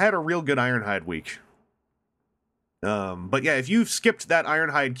 So I had a real good Ironhide week. But yeah, if you've skipped that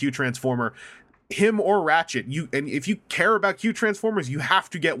Ironhide Q Transformer, him or Ratchet, and if you care about Q Transformers, you have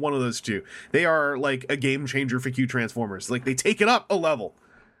to get one of those two. They are like a game changer for Q Transformers. Like, they take it up a level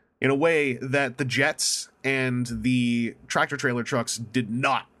in a way that the Jets and the tractor trailer trucks did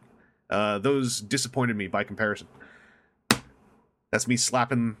not. Those disappointed me by comparison. That's me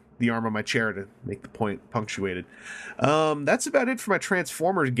slapping the arm on my chair to make the point punctuated. That's about it for my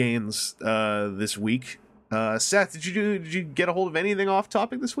Transformers gains this week. Seth, did you get a hold of anything off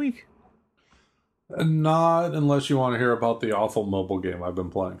topic this week? Not unless you want to hear about the awful mobile game I've been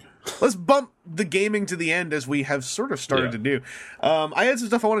playing. Let's bump the gaming to the end, as we have sort of started to do. I had some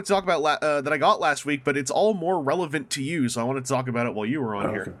stuff I wanted to talk about that I got last week, but it's all more relevant to you, so I wanted to talk about it while you were on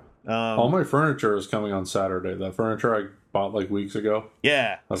here. All my furniture is coming on Saturday. That furniture I bought like weeks ago.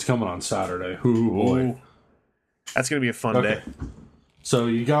 Yeah. That's coming on Saturday. Ooh, boy. Ooh. That's going to be a fun day. So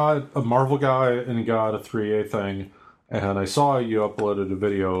you got a Marvel guy and you got a 3A thing, and I saw you uploaded a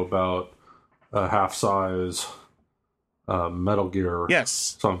video about a half-size Metal Gear.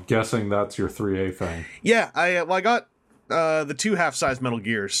 Yes. So I'm guessing that's your 3A thing. Yeah, I got the 2 half-size Metal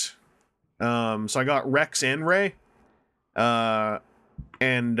Gears. So I got Rex and Ray.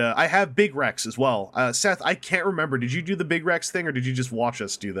 And I have Big Rex as well. Seth, I can't remember. Did you do the Big Rex thing, or did you just watch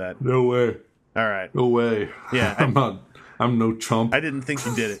us do that? No way. All right. No way. Yeah. I'm no chump. I didn't think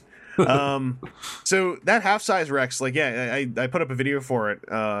you did it. So that half-size Rex, like, yeah, I put up a video for it.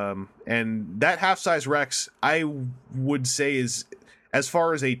 And that half-size Rex, I would say is, as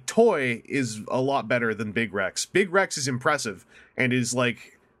far as a toy, is a lot better than Big Rex. Big Rex is impressive and is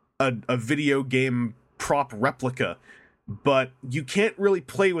like a video game prop replica, but you can't really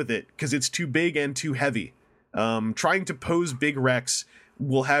play with it because it's too big and too heavy. Trying to pose Big Rex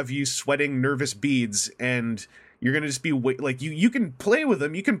will have you sweating nervous beads, and you're gonna just be like, you can play with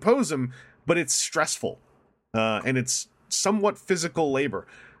them, you can pose them, but it's stressful, and it's somewhat physical labor.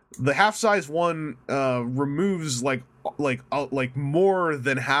 The half-size one removes like more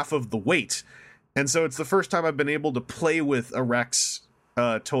than half of the weight, and so it's the first time I've been able to play with a Rex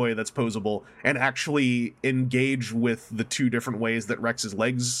toy that's posable and actually engage with the 2 different ways that Rex's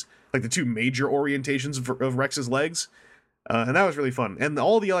legs, like the 2 major orientations of Rex's legs. And that was really fun. And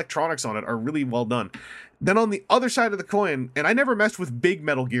all the electronics on it are really well done. Then on the other side of the coin, and I never messed with big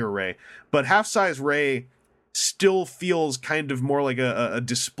Metal Gear Ray, but half-size Ray still feels kind of more like a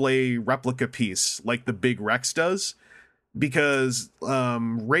display replica piece, like the big Rex does, because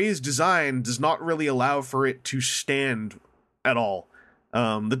Ray's design does not really allow for it to stand at all.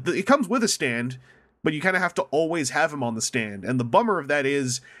 It comes with a stand, but you kind of have to always have him on the stand. And the bummer of that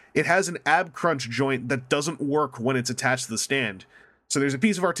is it has an ab crunch joint that doesn't work when it's attached to the stand. So there's a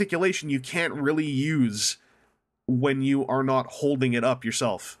piece of articulation you can't really use when you are not holding it up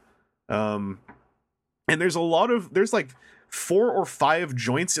yourself. And there's like 4 or 5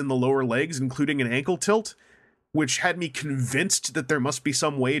 joints in the lower legs, including an ankle tilt, which had me convinced that there must be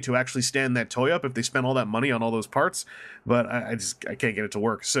some way to actually stand that toy up if they spent all that money on all those parts, but I can't get it to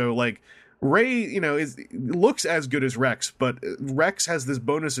work. So like Ray, you know, looks as good as Rex, but Rex has this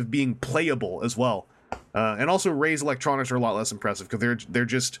bonus of being playable as well. And also Ray's electronics are a lot less impressive because they're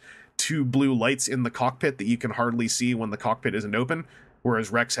just two blue lights in the cockpit that you can hardly see when the cockpit isn't open,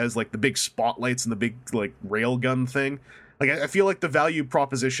 whereas Rex has like the big spotlights and the big like rail gun thing. Like I feel like the value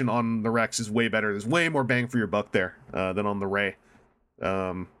proposition on the Rex is way better. There's way more bang for your buck there than on the Ray.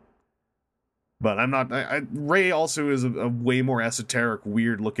 But I'm not. Ray also is a way more esoteric,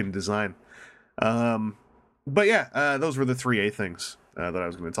 weird looking design. But yeah, those were the 3A things that I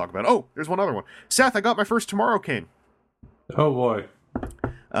was going to talk about. Oh, there's one other one. Seth, I got my first Tomorrow King. Oh boy.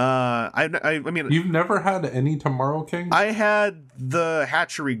 I mean, you've never had any Tomorrow King? I had the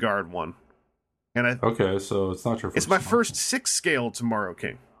Hatchery Guard one, and okay, so it's not your first. It's my first 6 scale Tomorrow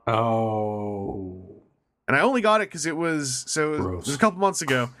King. Oh, and I only got it because it was a couple months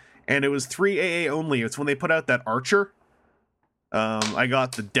ago, and it was 3AA only. It's when they put out that Archer. I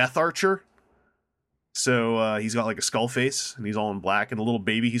got the Death Archer. So he's got like a skull face, and he's all in black, and the little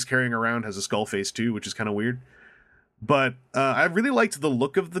baby he's carrying around has a skull face too, which is kind of weird. But I really liked the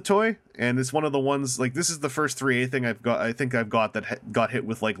look of the toy, and it's one of the ones, like, this is the first 3A thing I think I've got that got hit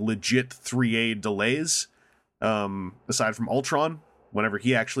with, like, legit 3A delays, aside from Ultron. Whenever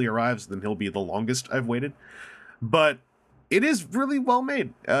he actually arrives, then he'll be the longest I've waited. But it is really well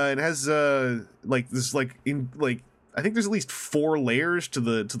made. It has, like, this, like, I think there's at least 4 layers to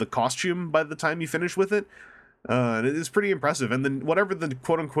the costume by the time you finish with it. And it is pretty impressive. And then whatever the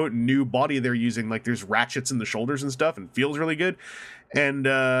quote-unquote new body they're using, like there's ratchets in the shoulders and stuff, and feels really good. And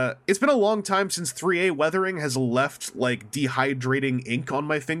it's been a long time since 3A weathering has left like dehydrating ink on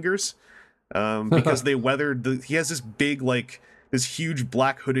my fingers, because they weathered he has this big, like, this huge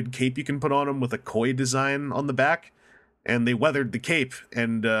black hooded cape you can put on him with a koi design on the back, and they weathered the cape,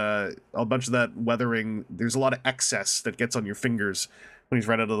 and a bunch of that weathering, there's a lot of excess that gets on your fingers when he's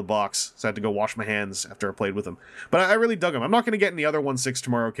right out of the box, so I had to go wash my hands after I played with him. But I really dug him. I'm not going to get any other 1/6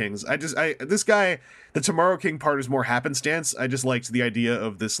 Tomorrow Kings. This guy, the Tomorrow King part is more happenstance. I just liked the idea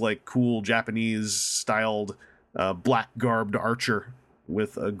of this, like, cool Japanese-styled, black-garbed archer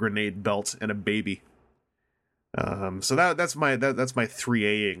with a grenade belt and a baby. So that's my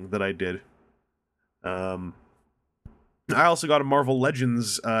 3A-ing that I did. I also got a Marvel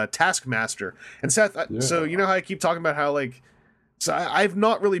Legends Taskmaster. And Seth, so you know how I keep talking about how, like, so I've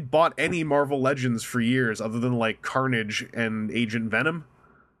not really bought any Marvel Legends for years other than, like, Carnage and Agent Venom.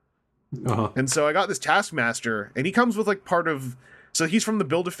 Uh-huh. And so I got this Taskmaster, and he comes with, like, part of... So he's from the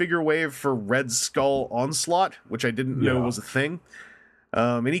Build-A-Figure wave for Red Skull Onslaught, which I didn't know was a thing.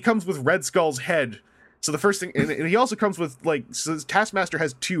 And he comes with Red Skull's head. So the first thing... And he also comes with, like... So Taskmaster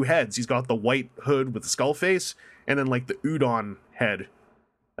has 2 heads. He's got the white hood with the skull face, and then, like, the Udon head,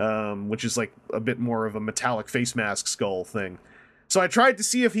 which is, like, a bit more of a metallic face mask skull thing. So I tried to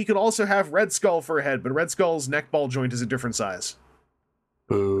see if he could also have Red Skull for a head, but Red Skull's neck ball joint is a different size.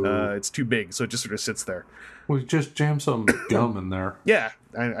 Boo. It's too big, so it just sort of sits there. We just jam some gum in there. Yeah,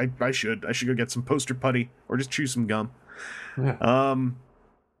 I should go get some poster putty or just chew some gum. Yeah.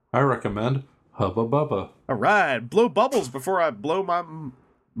 I recommend Hubba Bubba. All right, blow bubbles before I blow my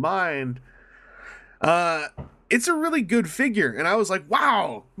mind. It's a really good figure, and I was like,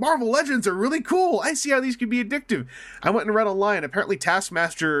 wow, Marvel Legends are really cool. I see how these could be addictive. I went and read online. Apparently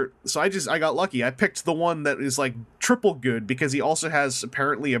Taskmaster, so I got lucky. I picked the one that is, like, triple good, because he also has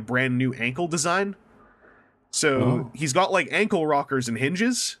apparently a brand new ankle design. So he's got, like, ankle rockers and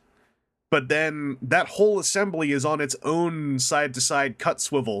hinges, but then that whole assembly is on its own side-to-side cut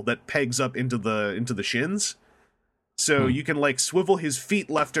swivel that pegs up into the shins. So you can, like, swivel his feet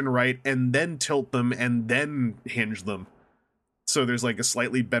left and right, and then tilt them, and then hinge them. So there's, like, a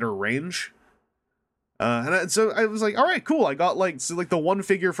slightly better range. So I was like, all right, cool. I got, like, the one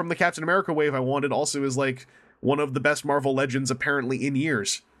figure from the Captain America wave I wanted also is, like, one of the best Marvel Legends apparently in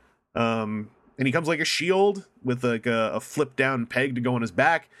years. And he comes like a shield with, like, a flip-down peg to go on his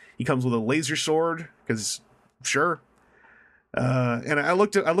back. He comes with a laser sword, because, sure. And I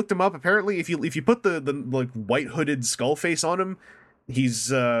looked him up. Apparently, if you put the like white hooded skull face on him, he's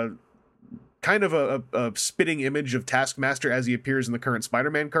kind of a spitting image of Taskmaster as he appears in the current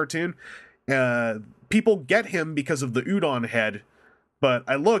Spider-Man cartoon. People get him because of the Udon head, but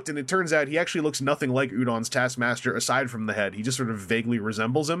I looked and it turns out he actually looks nothing like Udon's Taskmaster aside from the head. He just sort of vaguely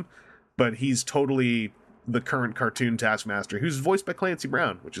resembles him, but he's totally the current cartoon Taskmaster, who's voiced by Clancy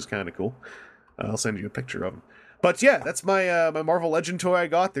Brown, which is kind of cool. I'll send you a picture of him. But yeah, that's my my Marvel Legend toy I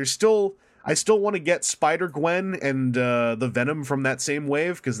got. I still want to get Spider-Gwen and the Venom from that same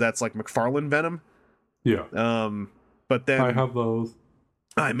wave, because that's like McFarlane Venom. Yeah, But then I have those.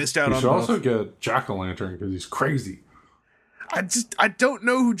 I missed out You on should both. also get Jack-o'-lantern because he's crazy. I don't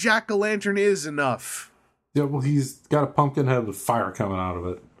know who Jack-o'-lantern is enough. Yeah, well, he's got a pumpkin head with fire coming out of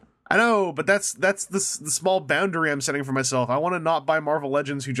it. I know, but that's the small boundary I'm setting for myself. I want to not buy Marvel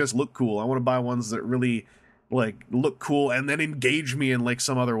Legends who just look cool. I want to buy ones that really like look cool and then engage me in like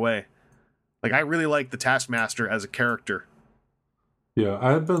some other way. Like I really like the Taskmaster as a character. Yeah,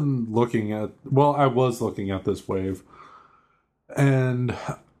 I've been looking at... Well, I was looking at this wave, and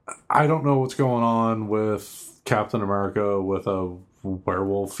I don't know what's going on with Captain America with a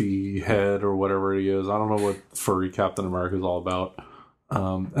werewolfy head or whatever he is. I don't know what furry Captain America is all about.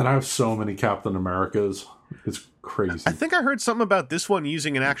 And I have so many Captain Americas. It's crazy. I think I heard something about this one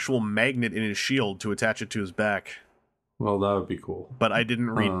using an actual magnet in his shield to attach it to his back. Well, that would be cool. But I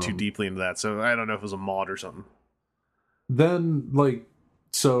didn't read too deeply into that, so I don't know if it was a mod or something. Then, like,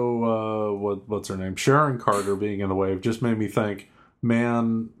 so, what's her name? Sharon Carter being in the wave just made me think,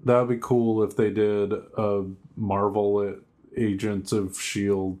 man, that would be cool if they did a Marvel Agents of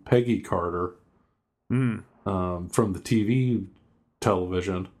S.H.I.E.L.D. Peggy Carter from the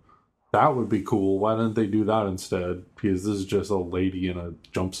television. That would be cool. Why didn't they do that instead? Because this is just a lady in a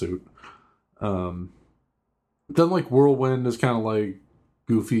jumpsuit. Then, like, Whirlwind is kind of like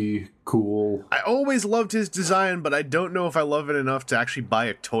goofy, cool. I always loved his design, but I don't know if I love it enough to actually buy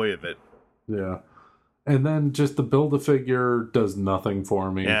a toy of it. Yeah. And then just the Build-A-Figure does nothing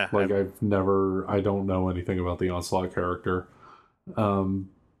for me. Yeah, like, I don't know anything about the Onslaught character. But,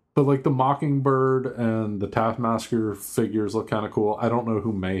 like, the Mockingbird and the Taskmaster figures look kind of cool. I don't know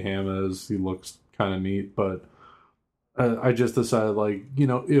who Mayhem is. He looks kind of neat, but I just decided, like, you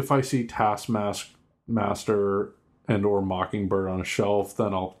know, if I see Taskmaster and or Mockingbird on a shelf,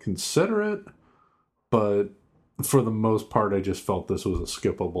 then I'll consider it. But for the most part, I just felt this was a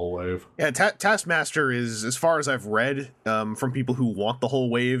skippable wave. Yeah, Taskmaster is, as far as I've read, from people who want the whole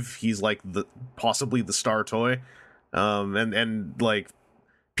wave, he's like possibly the star toy. And like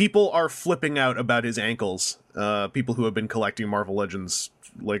people are flipping out about his ankles. People who have been collecting Marvel Legends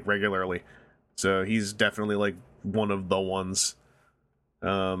like regularly. So he's definitely like one of the ones.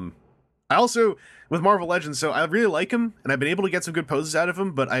 I also, with Marvel Legends, so I really like him, and I've been able to get some good poses out of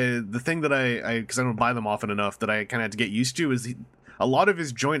him, but the thing that because I don't buy them often enough, that I kind of had to get used to is a lot of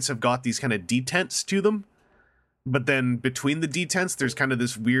his joints have got these kind of detents to them, but then between the detents, there's kind of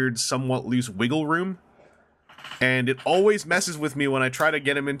this weird, somewhat loose wiggle room, and it always messes with me when I try to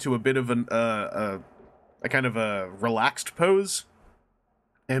get him into a bit of a kind of a relaxed pose,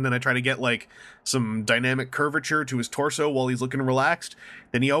 and then I try to get like some dynamic curvature to his torso while he's looking relaxed,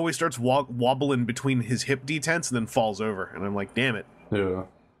 then he always starts wobbling between his hip detents and then falls over, and I'm like, damn it. Yeah.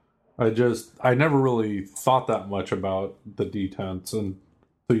 I never really thought that much about the detents until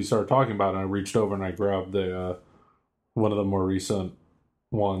you started talking about it, and I reached over and I grabbed the one of the more recent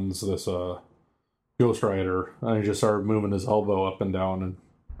ones, this Ghost Rider, and I just started moving his elbow up and down, and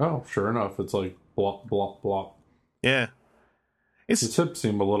oh, sure enough, it's like blop, blop, blop. Yeah. His hips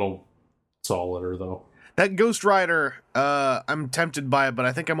seem a little solider, though. That Ghost Rider, I'm tempted by it, but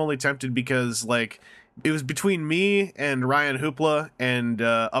I think I'm only tempted because, like, it was between me and Ryan Hoopla and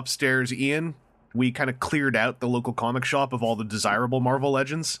upstairs Ian. We kind of cleared out the local comic shop of all the desirable Marvel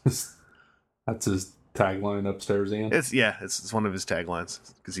Legends. That's his tagline, upstairs Ian? It's one of his taglines,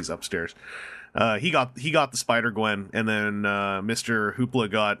 because he's upstairs. He got the Spider-Gwen, and then Mr.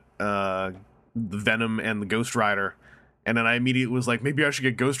 Hoopla got the Venom and the Ghost Rider. And then I immediately was like, maybe I should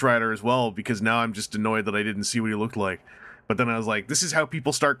get Ghost Rider as well, because now I'm just annoyed that I didn't see what he looked like. But then I was like, this is how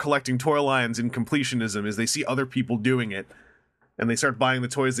people start collecting toy lines in completionism, is they see other people doing it, and they start buying the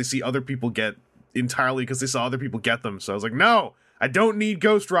toys they see other people get entirely because they saw other people get them. So I was like, no, I don't need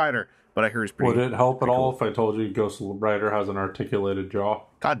Ghost Rider. But I hear he's pretty... Would it help at all cool if I told you Ghost Rider has an articulated jaw?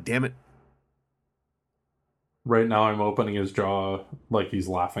 God damn it. Right now I'm opening his jaw like he's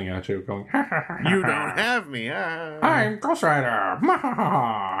laughing at you, going, You don't have me. I'm Ghost Rider.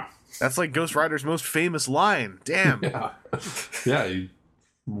 That's like Ghost Rider's most famous line. Damn. Yeah, he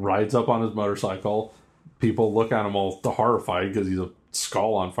rides up on his motorcycle. People look at him all horrified because he's a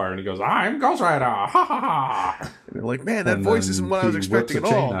skull on fire, and he goes, I'm Ghost Rider. Ha ha ha. And they're like, man, that voice isn't what I was expecting at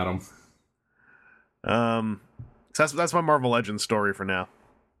all. At him. So that's my Marvel Legends story for now.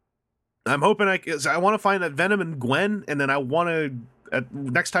 I'm hoping I want to find that Venom and Gwen, and then I want to,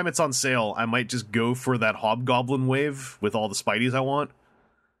 next time it's on sale, I might just go for that Hobgoblin wave with all the Spideys I want,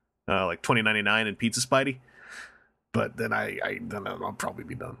 like $20.99 and Pizza Spidey. But then then I'll probably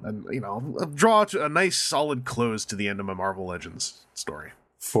be done, and I'll draw a nice solid close to the end of my Marvel Legends story.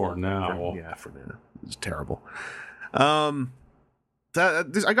 For now. For now, it's terrible.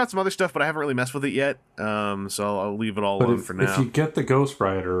 I got some other stuff, but I haven't really messed with it yet. So I'll leave it all alone for now. If you get the Ghost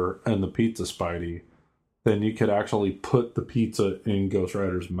Rider and the Pizza Spidey, then you could actually put the pizza in Ghost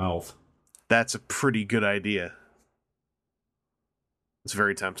Rider's mouth. That's a pretty good idea. It's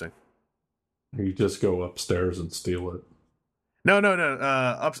very tempting. You just go upstairs and steal it. No.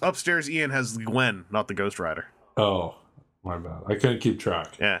 Upstairs, Ian has Gwen, not the Ghost Rider. Oh, my bad. I couldn't keep track.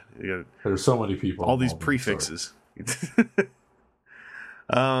 Yeah, there's so many people. All these prefixes.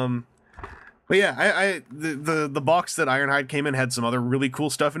 But yeah, the box that Ironhide came in had some other really cool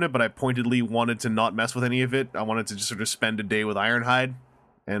stuff in it, but I pointedly wanted to not mess with any of it. I wanted to just sort of spend a day with Ironhide,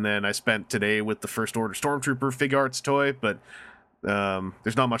 and then I spent today with the First Order Stormtrooper Fig Arts toy. But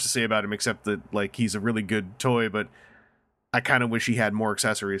there's not much to say about him except that like he's a really good toy, but I kind of wish he had more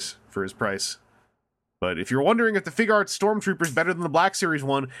accessories for his price. But if you're wondering if the Fig Arts Stormtrooper is better than the Black Series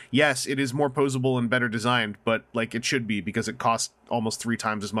one, yes, it is more posable and better designed, but like it should be because it costs almost 3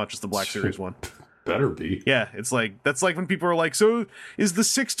 times as much as the Black Series one. Better be. Yeah, it's like that's like when people are like, so is the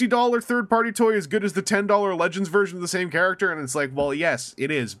 $60 third-party toy as good as the $10 Legends version of the same character? And it's like, well, yes,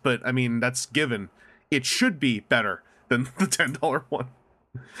 it is, but I mean, that's given. It should be better than the $10 one.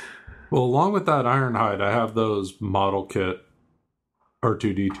 Well, along with that Ironhide, I have those model kit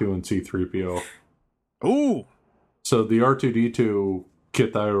R2-D2 and C-3PO. Ooh! So the R2-D2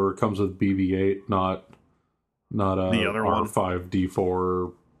 kit that ordered comes with BB-8, not a the other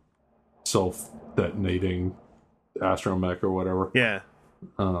R5-D4 self-detonating astromech or whatever. Yeah.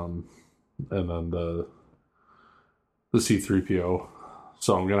 And then the C-3PO.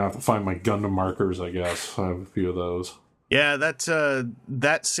 So I'm gonna have to find my Gundam markers, I guess. I have a few of those. Yeah, that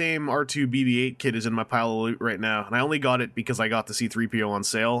same R2 BB-8 kit is in my pile of loot right now, and I only got it because I got the C-3PO on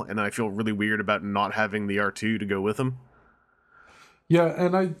sale, and I feel really weird about not having the R2 to go with him. Yeah,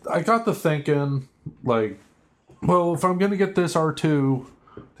 and I got to thinking, like, well, if I'm going to get this R2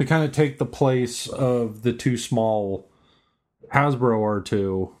 to kind of take the place of the too small Hasbro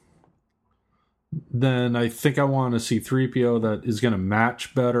R2, then I think I want a C-3PO that is going to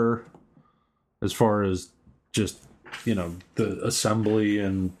match better as far as just, you know, the assembly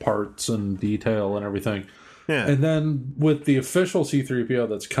and parts and detail and everything. Yeah. And then with the official C-3PO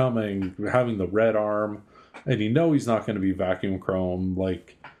that's coming, having the red arm, and you know he's not going to be vacuum chrome,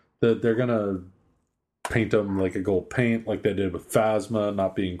 like they're going to paint him like a gold paint like they did with Phasma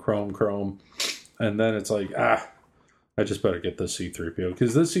not being chrome. And then it's like, I just better get this C-3PO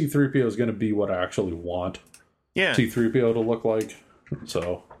because this C-3PO is going to be what I actually want C-3PO to look like.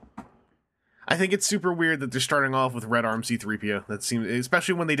 So I think it's super weird that they're starting off with Red Arm C-3PO. That seems,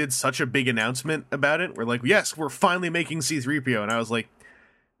 especially when they did such a big announcement about it. We're like, yes, we're finally making C-3PO. And I was like,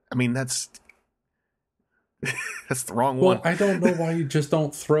 I mean, that's the wrong one. Well, I don't know why you just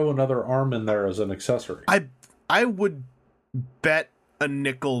don't throw another arm in there as an accessory. I would bet a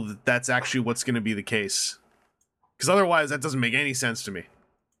nickel that that's actually what's going to be the case. Because otherwise, that doesn't make any sense to me.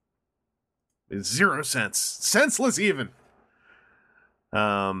 It's 0 sense. Senseless, even.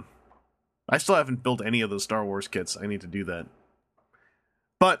 I still haven't built any of those Star Wars kits. I need to do that.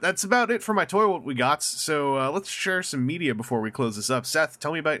 But that's about it for my toy, what we got. So let's share some media before we close this up. Seth,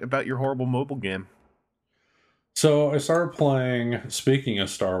 tell me about your horrible mobile game. So I started playing, speaking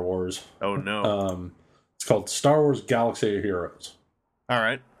of Star Wars. Oh, no. It's called Star Wars Galaxy of Heroes. All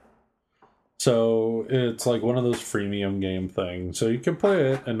right. So it's like one of those freemium game things. So you can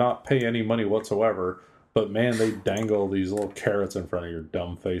play it and not pay any money whatsoever. But man, they dangle these little carrots in front of your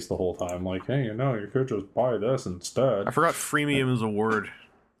dumb face the whole time. Like, hey, you know, you could just buy this instead. I forgot freemium is a word.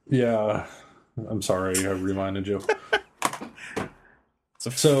 Yeah. I'm sorry, I reminded you.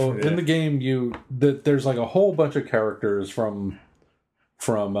 So in the game, there's like a whole bunch of characters from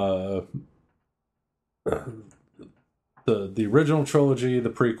the original trilogy, the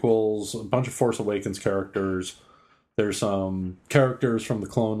prequels, a bunch of Force Awakens characters. There's some characters from the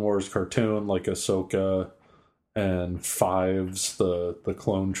Clone Wars cartoon, like Ahsoka and Fives, the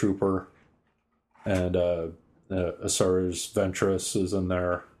clone trooper, and Asura's Ventress is in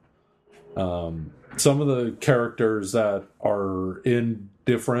there. Some of the characters that are in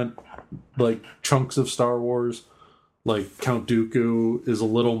different like chunks of Star Wars, like Count Dooku, is a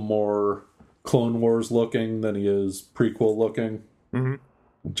little more Clone Wars looking than he is prequel looking,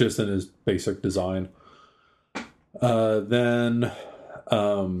 just in his basic design. Then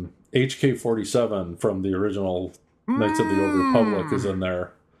HK-47 from the original Knights of the Old Republic is in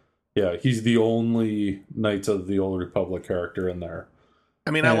there. Yeah, he's the only Knights of the Old Republic character in there.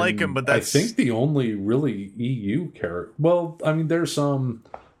 I mean, I like him, but that's... I think the only really EU character... Well, I mean, there's some...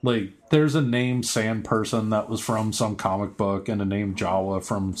 Like, there's a named Sand person that was from some comic book and a named Jawa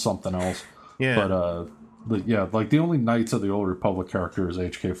from something else. Yeah. But like the only Knights of the Old Republic character is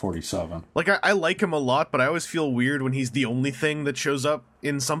HK-47. Like, I like him a lot, but I always feel weird when he's the only thing that shows up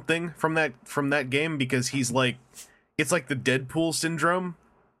in something from that game, because he's like, it's like the Deadpool syndrome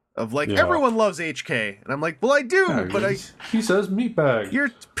of like, everyone loves HK, and I'm like, well, I do, Yeah, but he says meatbag.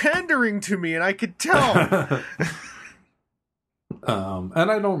 you're pandering to me, and I could tell.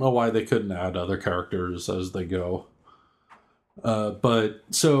 And I don't know why they couldn't add other characters as they go. But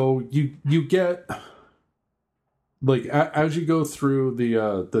so you get, like, as you go through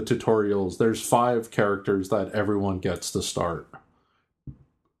the tutorials, there's 5 characters that everyone gets to start.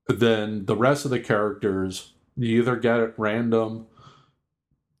 Then the rest of the characters you either get at random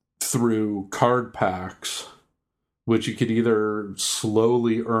through card packs, which you could either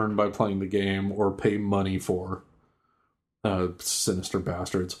slowly earn by playing the game or pay money for. Sinister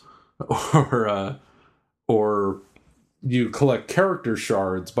bastards. Or you collect character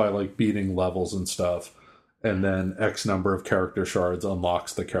shards by like beating levels and stuff, and then X number of character shards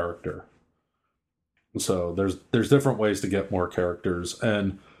unlocks the character. So there's different ways to get more characters,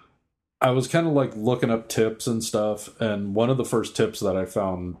 and I was kind of like looking up tips and stuff, and one of the first tips that I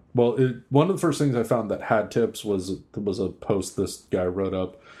found, one of the first things I found that had tips was a post this guy wrote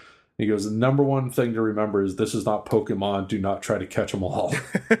up. He goes, the number one thing to remember is this is not Pokemon. Do not try to catch them all.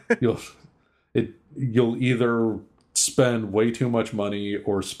 You'll either spend way too much money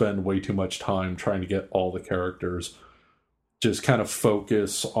or spend way too much time trying to get all the characters. Just kind of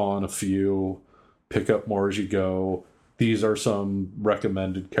focus on a few, pick up more as you go. These are some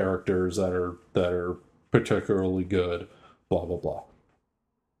recommended characters that are particularly good, blah, blah, blah.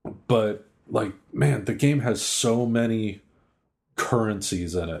 But, like, man, the game has so many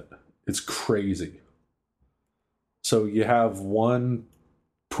currencies in it. It's crazy. So you have one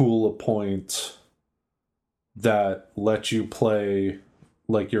pool of points that let you play,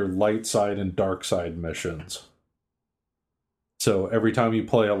 like, your light side and dark side missions. So every time you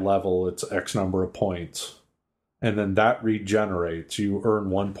play a level, it's X number of points. And then that regenerates. You earn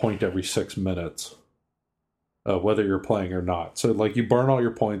 1 point every 6 minutes, whether you're playing or not. So, like, you burn all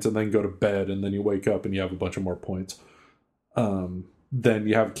your points and then go to bed, and then you wake up and you have a bunch of more points. Then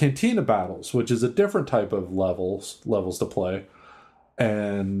you have Cantina Battles, which is a different type of levels to play.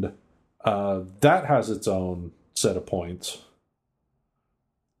 And that has its own set of points.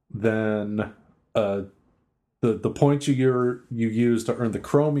 Then the points you use to earn the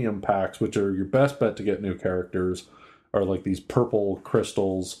chromium packs, which are your best bet to get new characters, are like these purple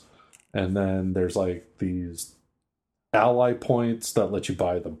crystals. And then there's like these ally points that let you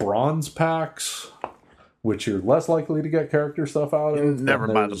buy the bronze packs, which you're less likely to get character stuff out of. Never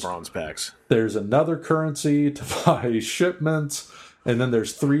buy the bronze packs. There's another currency to buy shipments, and then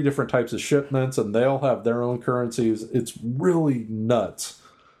there's 3 different types of shipments, and they all have their own currencies. It's really nuts.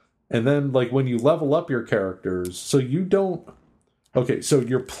 And then, like, when you level up your characters, so you don't... Okay, so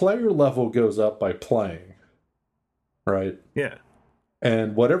your player level goes up by playing, right? Yeah.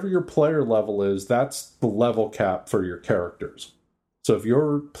 And whatever your player level is, that's the level cap for your characters. So if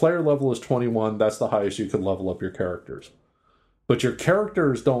your player level is 21, that's the highest you can level up your characters. But your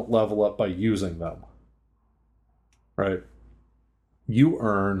characters don't level up by using them, right? You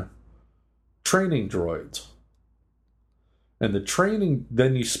earn training droids. And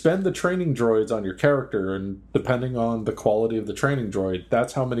then you spend the training droids on your character, and depending on the quality of the training droid,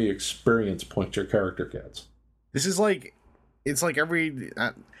 that's how many experience points your character gets. This is like, it's like every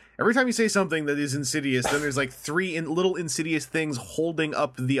time you say something that is insidious, then there's like 3 little insidious things holding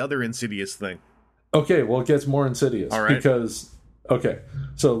up the other insidious thing. Okay, well, it gets more insidious. All right. Because, okay,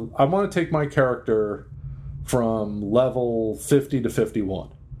 so I want to take my character from level 50 to 51.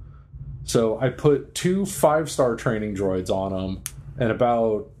 So I put 2 5-star training droids on them and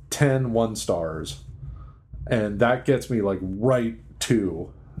about 10 1-stars. And that gets me, like, right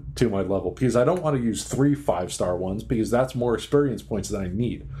to my level, because I don't want to use 3 5-star ones, because that's more experience points than I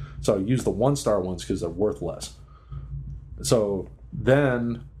need. So I use the 1-star ones because they're worth less. So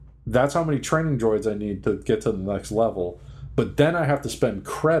then that's how many training droids I need to get to the next level. But then I have to spend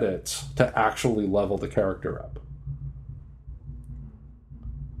credits to actually level the character up,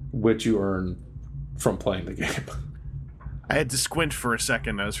 which you earn from playing the game. I had to squint for a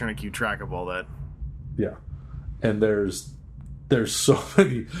second. I was trying to keep track of all that. Yeah. And there's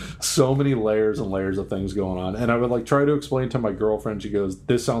so many layers and layers of things going on. And I would like try to explain to my girlfriend. She goes,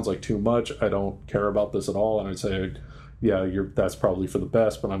 "This sounds like too much. I don't care about this at all." And I'd say, "Yeah, that's probably for the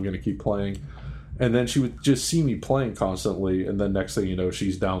best, but I'm going to keep playing." And then she would just see me playing constantly. And then next thing you know,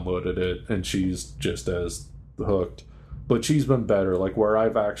 she's downloaded it and she's just as hooked. But she's been better. Like, where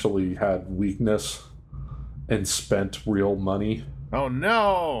I've actually had weakness and spent real money, Oh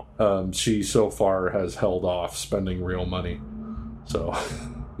no! She so far has held off spending real money, so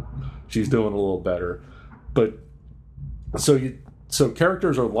she's doing a little better. But so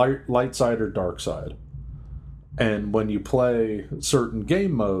characters are light side or dark side, and when you play certain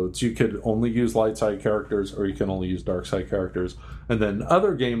game modes, you could only use light side characters, or you can only use dark side characters. And then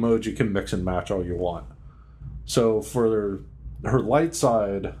other game modes, you can mix and match all you want. So for her light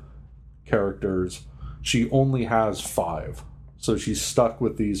side characters, she only has 5. So she's stuck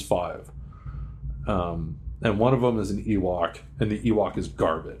with these 5. And one of them is an Ewok, and the Ewok is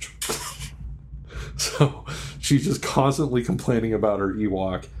garbage. So she's just constantly complaining about her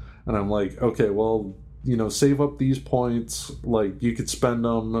Ewok. And I'm like, okay, well, save up these points. Like, you could spend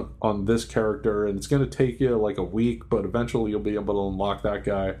them on this character, and it's going to take you like a week, but eventually you'll be able to unlock that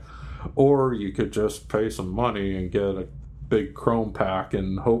guy. Or you could just pay some money and get a big Chrome pack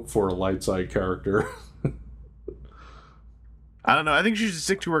and hope for a light side character. I don't know. I think she should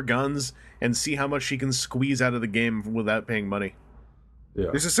stick to her guns and see how much she can squeeze out of the game without paying money. Yeah.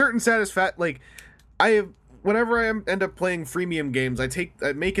 There's a certain satisfaction. Like, whenever I end up playing freemium games, I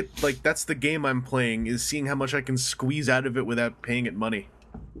make it like that's the game I'm playing, is seeing how much I can squeeze out of it without paying it money.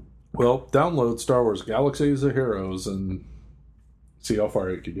 Well, download Star Wars Galaxies of Heroes and see how far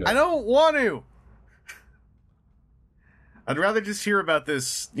you can get. I don't want to. I'd rather just hear about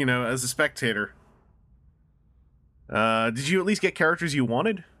this, as a spectator. Did you at least get characters you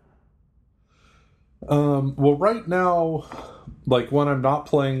wanted? Well, right now, like when I'm not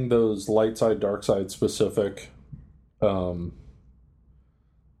playing those light side, dark side specific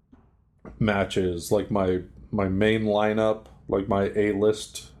matches, like my main lineup, like my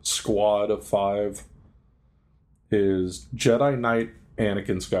A-list squad of 5 is Jedi Knight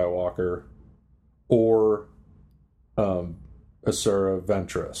Anakin Skywalker or Asura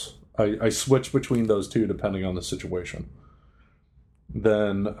Ventress. I switch between those two depending on the situation.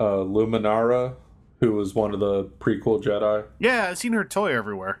 Then Luminara, who was one of the prequel Jedi. Yeah, I've seen her toy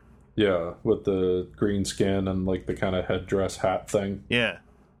everywhere. Yeah, with the green skin and like the kind of headdress hat thing. Yeah.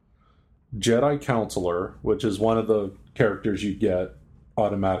 Jedi Counselor, which is one of the characters you get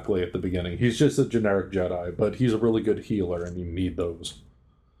automatically at the beginning. He's just a generic Jedi, but he's a really good healer and you need those.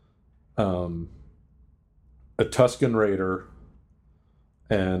 A Tusken Raider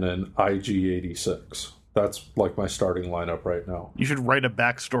and an IG-86. That's like my starting lineup right now. You should write a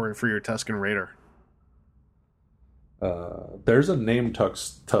backstory for your Tusken Raider. There's a named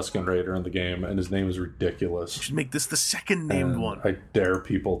Tusken Raider in the game, and his name is ridiculous. You should make this the second named and one. I dare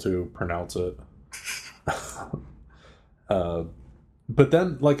people to pronounce it. But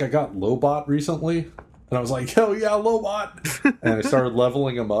then, like, I got Lobot recently, and I was like, hell yeah, Lobot! And I started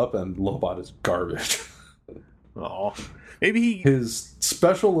leveling him up, and Lobot is garbage. Oh, maybe his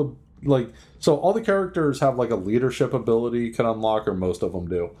special, like, so all the characters have like a leadership ability you can unlock, or most of them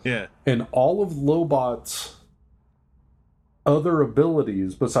do. Yeah. And all of Lobot's other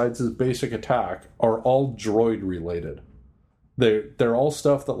abilities besides his basic attack are all droid related. They're all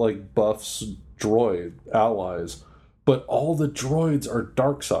stuff that like buffs droid allies, but all the droids are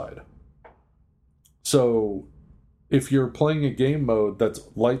dark side. So if you're playing a game mode that's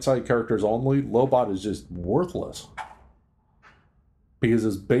light side characters only, Lobot is just worthless. Because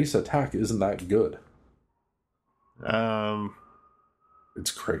his base attack isn't that good.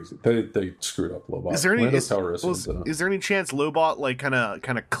 It's crazy. They screwed up Lobot. Is there any chance Lobot like kind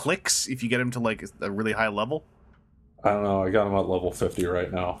of clicks if you get him to like a really high level? I don't know. I got him at level 50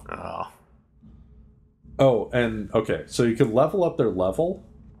 right now. Oh, and okay, so you can level up their level,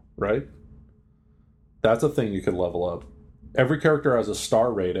 right? That's a thing you can level up. Every character has a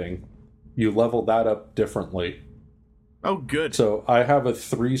star rating. You level that up differently. Oh, good. So I have a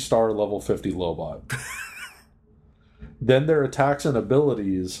 3-star level 50 Lobot. Then their attacks and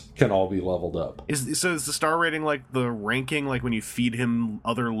abilities can all be leveled up. Is the star rating like the ranking, like when you feed him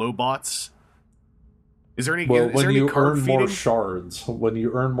other Lobots? Is there any? Well, is when there any you card earn feeding?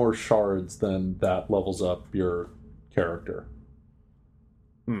 more shards, then that levels up your character.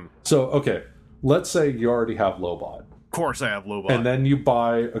 So okay, let's say you already have Lobot. Of course, I have Lobot. And then you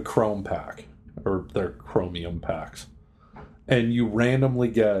buy a Chrome pack, or their Chromium packs, and you randomly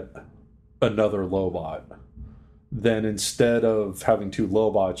get another Lobot. Then instead of having 2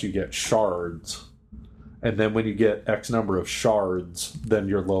 Lobots, you get shards. And then when you get X number of shards, then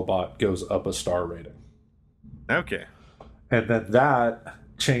your Lobot goes up a star rating. Okay. And then that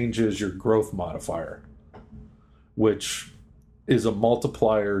changes your growth modifier, which is a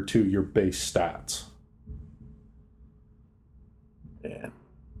multiplier to your base stats. Yeah.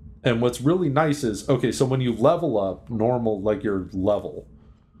 And what's really nice is, okay, so when you level up normal, like your level,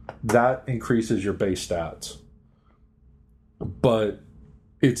 that increases your base stats. but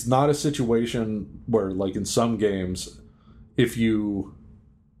it's not a situation where, like in some games, if you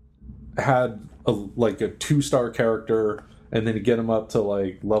had a 2-star character and then you get them up to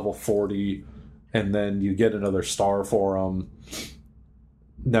like level 40 and then you get another star for them,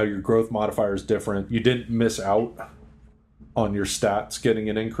 now your growth modifier is different. You didn't miss out on your stats getting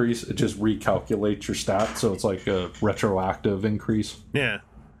an increase. It just recalculates your stats, so it's like a retroactive increase. Yeah.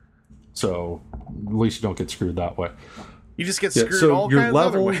 So at least you don't get screwed that way. You just get screwed so all your kinds of other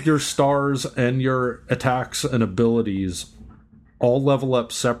level, ways. your stars, and your attacks and abilities all level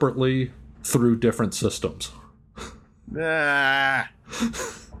up separately through different systems. Ah.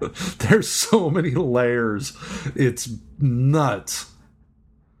 There's so many layers. It's nuts.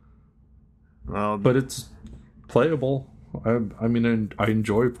 Well, But it's playable. I mean, I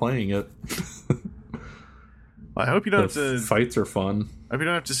enjoy playing it. I hope you don't have to. Fights are fun. I hope you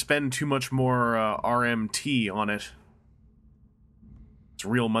don't have to spend too much more RMT on it. It's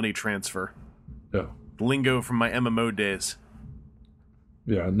real money transfer. Yeah. Lingo from my MMO days.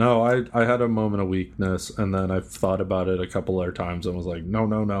 Yeah, no, I had a moment of weakness, and then I've thought about it a couple other times and was like,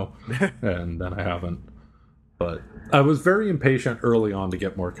 no. And then I haven't. But I was very impatient early on to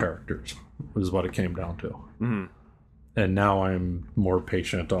get more characters, is what it came down to. Mm-hmm. And now I'm more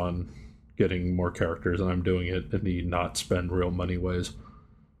patient on getting more characters, and I'm doing it in the not spend real money ways.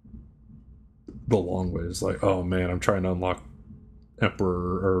 The long ways, like, oh man, I'm trying to unlock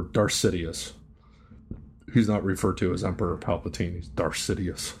Emperor or Darth Sidious. He's not referred to as Emperor Palpatine, he's Darth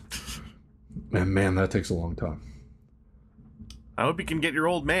Sidious. And man, that takes a long time. I hope you can get your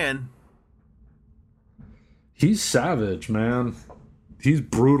old man. He's savage, man. He's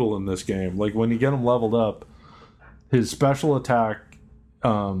brutal in this game. Like, when you get him leveled up, his special attack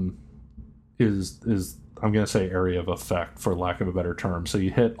is I'm going to say area of effect, for lack of a better term. So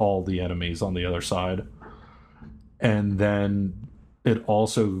you hit all the enemies on the other side. And then it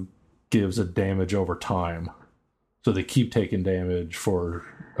also gives a damage over time. So they keep taking damage for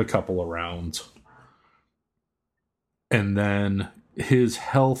a couple of rounds. And then his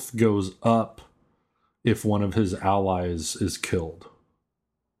health goes up if one of his allies is killed.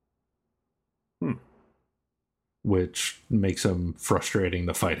 Which makes him frustrating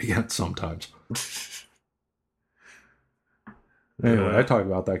to fight against sometimes. Anyway, I talked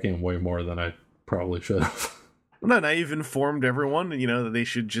about that game way more than I probably should have. Well, now you've informed everyone, that they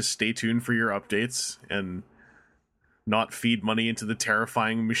should just stay tuned for your updates and not feed money into the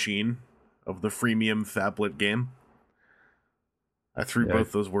terrifying machine of the freemium phablet game. I threw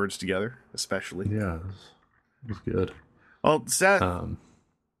both those words together, especially. Yeah, it was good. Well, Seth,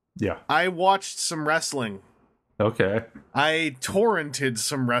 yeah. I watched some wrestling. Okay. I torrented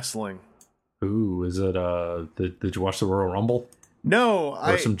some wrestling. Ooh, is it, did you watch the Royal Rumble? No,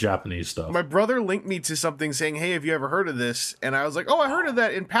 Or some Japanese stuff? My brother linked me to something saying, "Hey, have you ever heard of this?" And I was like, "Oh, I heard of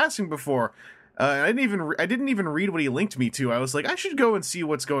that in passing before." I didn't even read what he linked me to. I was like, I should go and see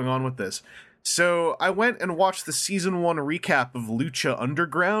what's going on with this. So I went and watched the season 1 recap of Lucha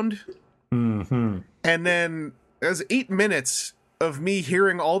Underground. Mm-hmm. And then it was 8 minutes of me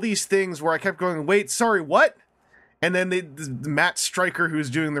hearing all these things where I kept going, "Wait, sorry, what?" And then the Matt Stryker, who's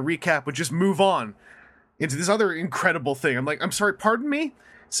doing the recap, would just move on into this other incredible thing. I'm like, "I'm sorry, pardon me?"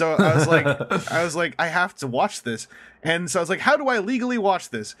 So I was like, I have to watch this. And so I was like, how do I legally watch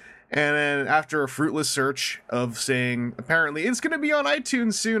this? And then after a fruitless search of saying, apparently it's going to be on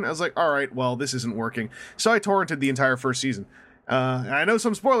iTunes soon, I was like, all right, well, this isn't working. So I torrented the entire first season. I know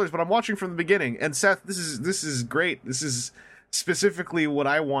some spoilers, but I'm watching from the beginning. And Seth, this is great. This is specifically what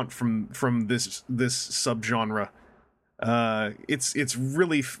I want from this subgenre. It's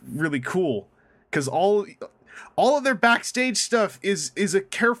really, really cool. Because all of their backstage stuff is a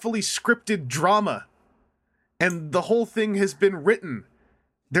carefully scripted drama. And the whole thing has been written.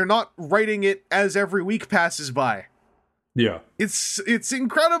 They're not writing it as every week passes by. Yeah. It's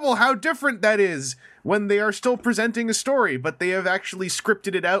incredible how different that is when they are still presenting a story, but they have actually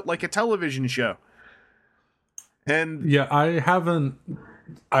scripted it out like a television show. And yeah, I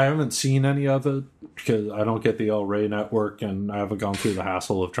haven't seen any of it because I don't get the El Rey network, and I haven't gone through the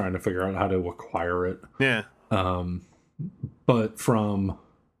hassle of trying to figure out how to acquire it. yeah. But from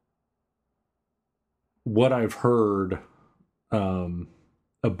what I've heard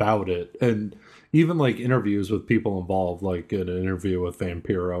about it, and even like interviews with people involved, like an interview with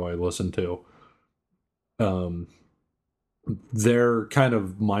Vampiro I listened to, their kind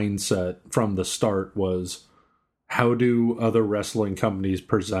of mindset from the start was, how do other wrestling companies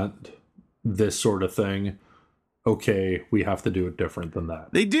present this sort of thing? Okay, we have to do it different than that.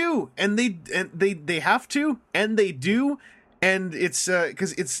 They do, and they have to, and they do, and it's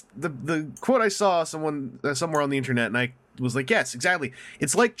because it's the quote I saw somewhere on the internet, and I was like, yes, exactly.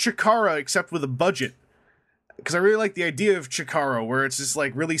 It's like Chikara, except with a budget. Because I really like the idea of Chikara, where it's just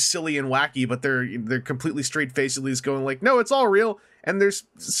like really silly and wacky, but they're completely straight-facedly just going like, no, it's all real, and there's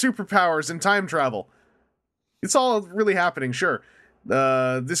superpowers and time travel. It's all really happening, sure.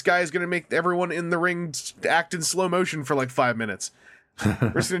 This guy is going to make everyone in the ring act in slow motion for like 5 minutes.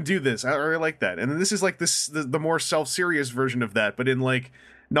 We're just going to do this. I really like that. And then this is like the more self-serious version of that, but in like,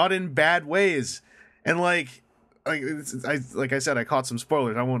 not in bad ways. And like I said, I caught some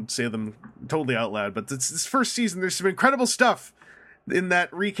spoilers. I won't say them totally out loud, but this first season, there's some incredible stuff in that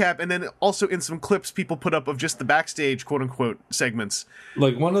recap, and then also in some clips people put up of just the backstage quote-unquote segments.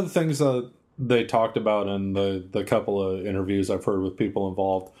 Like, one of the things that they talked about in the couple of interviews I've heard with people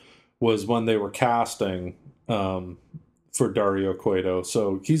involved was when they were casting for Dario Cueto.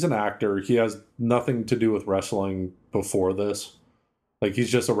 So he's an actor. He has nothing to do with wrestling before this. Like,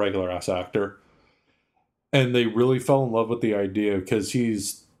 he's just a regular-ass actor. And they really fell in love with the idea because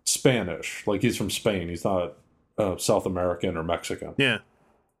he's Spanish. Like, he's from Spain. He's not South American or Mexican. Yeah.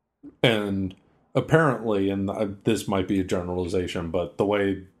 And apparently, and this might be a generalization, but the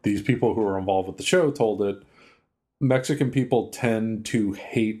way these people who are involved with the show told it, Mexican people tend to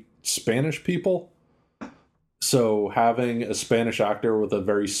hate Spanish people. So having a Spanish actor with a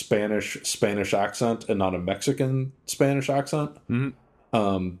very Spanish accent and not a Mexican Spanish accent,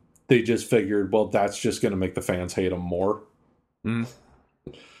 they just figured, well, that's just going to make the fans hate him more.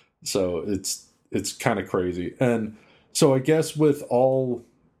 So it's kind of crazy. And so I guess with all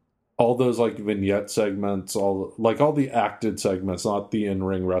those like vignette segments, all the acted segments, not the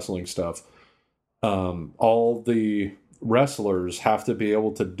in-ring wrestling stuff, all the wrestlers have to be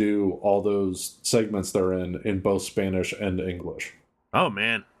able to do all those segments they're in both Spanish and English. Oh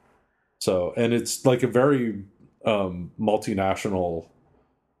man. So, and it's like a very multinational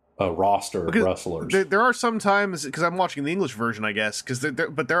roster of wrestlers. There are some times, because I'm watching the English version, I guess,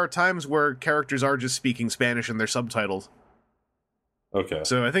 but there are times where characters are just speaking Spanish and they're subtitled. Okay.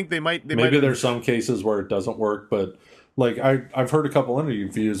 So I think maybe there's some cases where it doesn't work, but like I've heard a couple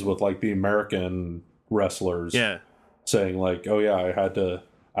interviews with like the American wrestlers, saying like, oh yeah,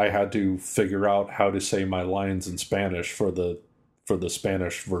 I had to figure out how to say my lines in Spanish for the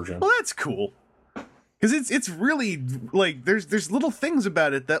Spanish version. Well, that's cool. Because it's really, like, there's little things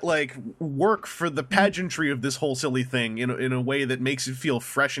about it that, like, work for the pageantry of this whole silly thing in a way that makes it feel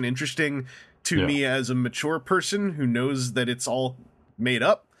fresh and interesting to me as a mature person who knows that it's all made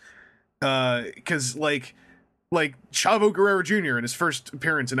up. Because, like Chavo Guerrero Jr. in his first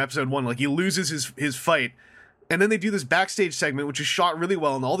appearance in episode 1, like, he loses his fight, and then they do this backstage segment, which is shot really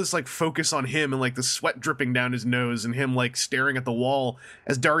well, and all this, like, focus on him and, like, the sweat dripping down his nose and him, like, staring at the wall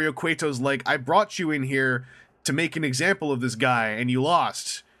as Dario Cueto's like, I brought you in here to make an example of this guy, and you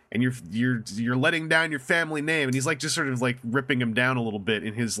lost, and you're letting down your family name. And he's, like, just sort of, like, ripping him down a little bit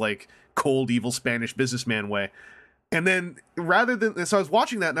in his, like, cold, evil Spanish businessman way. And then, so I was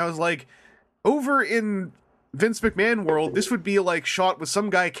watching that, and I was like, over in Vince McMahon world, this would be like shot with some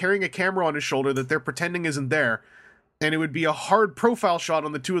guy carrying a camera on his shoulder that they're pretending isn't there, and it would be a hard profile shot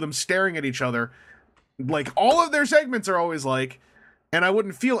on the two of them staring at each other, like all of their segments are always like, and I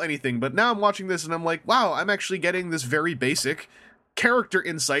wouldn't feel anything. But now I'm watching this and I'm like, wow, I'm actually getting this very basic character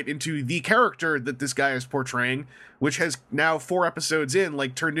insight into the character that this guy is portraying, which has now 4 episodes in,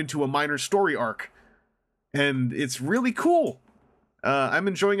 like, turned into a minor story arc, and it's really cool. I'm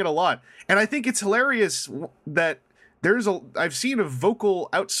enjoying it a lot. And I think it's hilarious that I've seen a vocal,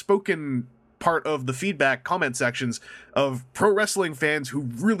 outspoken part of the feedback comment sections of pro wrestling fans who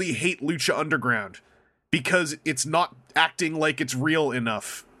really hate Lucha Underground because it's not acting like it's real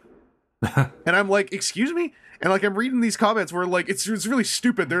enough. And I'm like, excuse me? And like, I'm reading these comments where like, it's really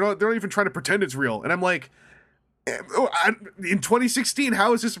stupid. They're not even trying to pretend it's real. And I'm like, in 2016,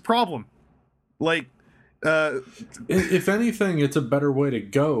 how is this a problem? Like, if anything, it's a better way to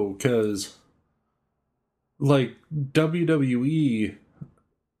go, because like WWE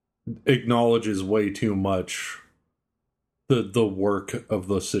acknowledges way too much the work of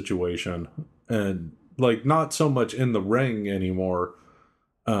the situation, and like not so much in the ring anymore,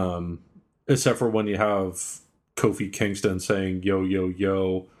 except for when you have Kofi Kingston saying yo yo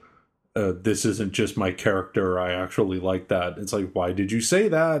yo, this isn't just my character, I actually like that. It's like, why did you say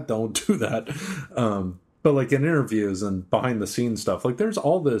that? Don't do that. But like in interviews and behind the scenes stuff, like there's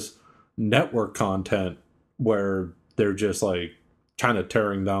all this network content where they're just like kind of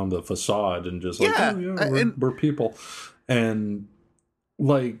tearing down the facade and just like, we're people. And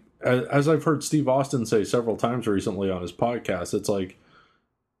like, as I've heard Steve Austin say several times recently on his podcast, it's like,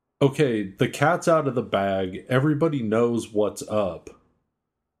 okay, the cat's out of the bag. Everybody knows what's up,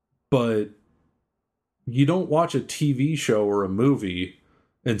 but you don't watch a TV show or a movie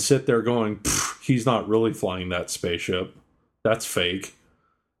and sit there going, he's not really flying that spaceship. That's fake.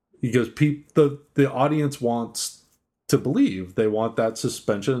 Because the audience wants to believe. They want that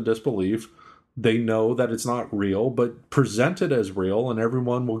suspension of disbelief. They know that it's not real, but present it as real and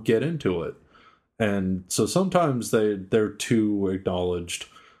everyone will get into it. And so sometimes they're too acknowledged.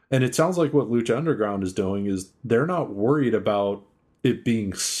 And it sounds like what Lucha Underground is doing is they're not worried about it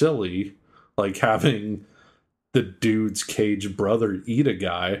being silly, like having the dude's cage brother eat a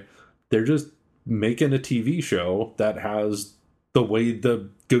guy. They're just making a TV show that has the way the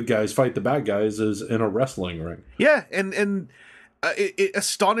good guys fight the bad guys is in a wrestling ring. Yeah, and it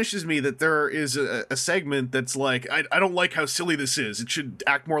astonishes me that there is a segment that's like, I don't like how silly this is. It should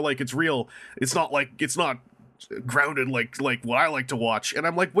act more like it's real. It's not grounded like what I like to watch. And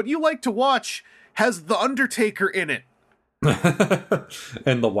I'm like, what you like to watch has The Undertaker in it.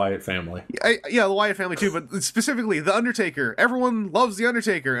 And the Wyatt family. Yeah, the Wyatt family too, but specifically The Undertaker. Everyone loves The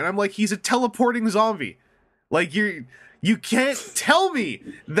Undertaker, and I'm like, he's a teleporting zombie. Like, you can't tell me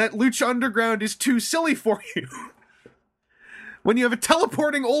that Lucha Underground is too silly for you. When you have a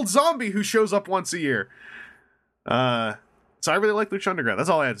teleporting old zombie who shows up once a year. So I really like Lucha Underground. That's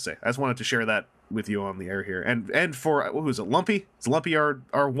all I had to say. I just wanted to share that with you on the air here. And for, who is it, Lumpy? Is Lumpy our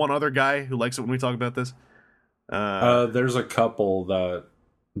one other guy who likes it when we talk about this? There's a couple that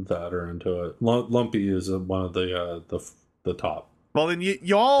are into it. Lumpy is one of the top. Well, then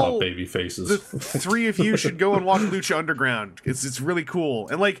y'all, top baby faces. The three of you should go and watch Lucha Underground. It's really cool.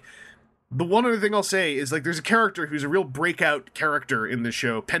 And like, the one other thing I'll say is, like, there's a character who's a real breakout character in the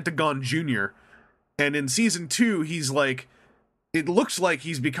show, Pentagon Jr. And in season 2, he's like, it looks like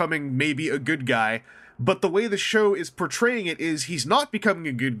he's becoming maybe a good guy, but the way the show is portraying it is he's not becoming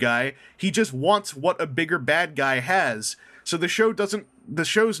a good guy. He just wants what a bigger bad guy has. So the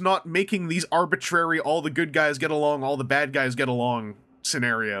show's not making these arbitrary, all the good guys get along, all the bad guys get along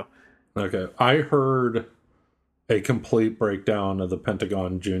scenario. Okay. I heard a complete breakdown of the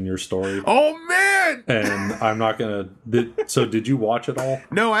Pentagon Jr. story. Oh man! And I'm not gonna. So did you watch it all?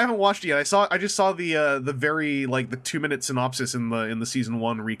 No, I haven't watched it yet. I just saw the very, like, the 2-minute synopsis in the season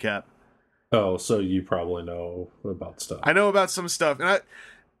 1 recap. Oh, so you probably know about stuff. I know about some stuff, and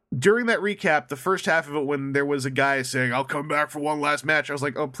during that recap, the first half of it, when there was a guy saying, "I'll come back for one last match," I was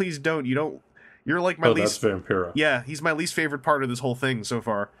like, "Oh, please don't! You don't. You're like my least." That's Vampiro. Yeah, he's my least favorite part of this whole thing so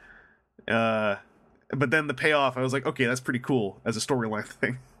far. But then the payoff, I was like, okay, that's pretty cool as a storyline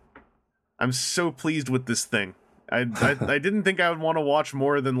thing. I'm so pleased with this thing. I didn't think I would want to watch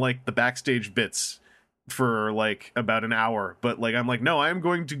more than, like, the backstage bits for, like, about an hour. But, like, I'm like, no, I'm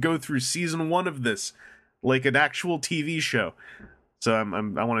going to go through season 1 of this like an actual TV show. So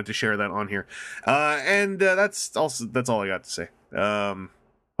I wanted to share that on here. And that's all I got to say.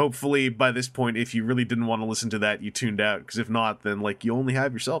 Hopefully by this point, if you really didn't want to listen to that, you tuned out. Because if not, then, like, you only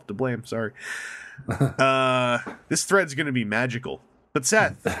have yourself to blame. Sorry. This thread's going to be magical. But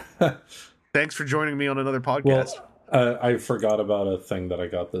Seth, thanks for joining me on another podcast. Well, I forgot about a thing that I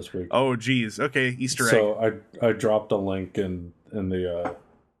got this week. Oh, geez. Okay, Easter egg. So I dropped a link in the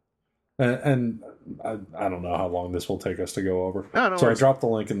and I don't know how long this will take us to go over. No so worries. I dropped the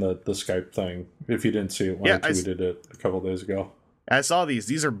link in the Skype thing. If you didn't see it when I tweeted it a couple days ago. I saw these.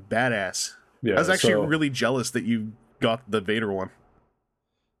 These are badass. Yeah, I was actually really jealous that you got the Vader one.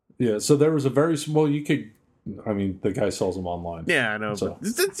 Yeah, so there was a very small. You could, I mean, the guy sells them online. Yeah, I know. So.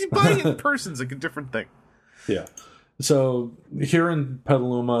 But buying it in person's like a different thing. Yeah. So here in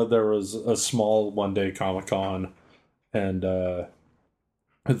Petaluma, there was a small one-day Comic-Con, and the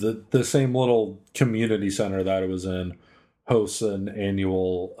same little community center that it was in hosts an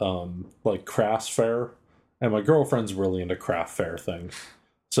annual like crafts fair, and my girlfriend's really into craft fair things.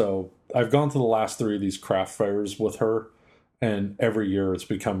 So I've gone to the last 3 of these craft fairs with her, and every year it's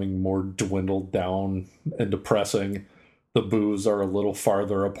becoming more dwindled down and depressing. The booths are a little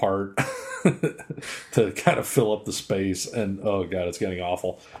farther apart to kind of fill up the space, and oh god, it's getting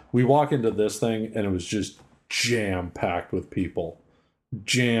awful. We walk into this thing, and it was just jam-packed with people.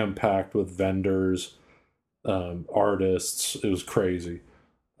 Jam-packed with vendors, artists. It was crazy.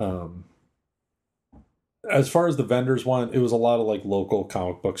 As far as the vendors went, it was a lot of like local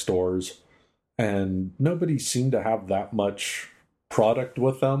comic book stores, and nobody seemed to have that much product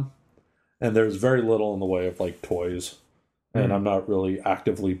with them, and there's very little in the way of like toys, and I'm not really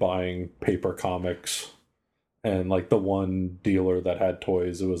actively buying paper comics, and like the one dealer that had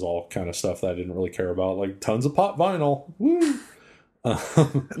toys, it was all kind of stuff that I didn't really care about, like tons of pop vinyl. Woo!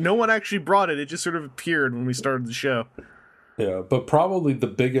 No one actually brought it. It just sort of appeared when we started the show. Yeah, but probably the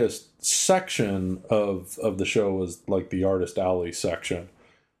biggest section of the show was like the Artist Alley section.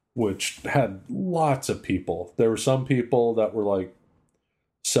 which had lots of people. There were some people that were like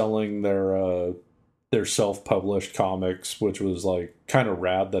selling their self-published comics, which was like kind of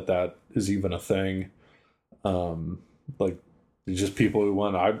rad that is even a thing. Like just people who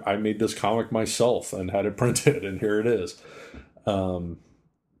went, I made this comic myself and had it printed, and here it is.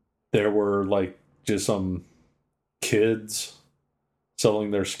 There were like just some kids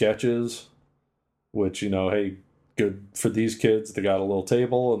selling their sketches, which, hey, good for these kids. They got a little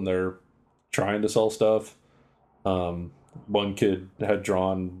table and they're trying to sell stuff. One kid had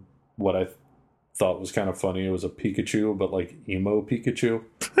drawn what I thought was kind of funny. It was a Pikachu, but like emo Pikachu.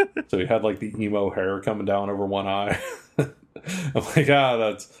 So he had like the emo hair coming down over one eye. I'm like,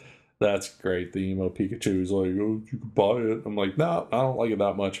 that's great. The emo Pikachu. He's like, oh, you can buy it. I'm like, no, I don't like it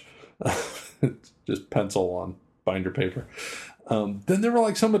that much. It's just pencil on binder paper. Then there were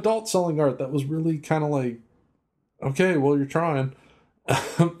like some adults selling art that was really kind of like, okay, well, you're trying.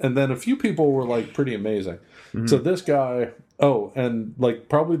 And then a few people were like pretty amazing. Mm-hmm. So this guy, and like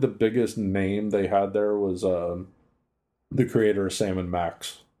probably the biggest name they had there was the creator of Sam and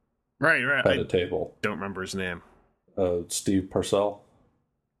Max. Right. At a table. Don't remember his name. Steve Parcell.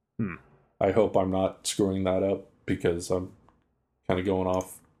 I hope I'm not screwing that up because I'm kind of going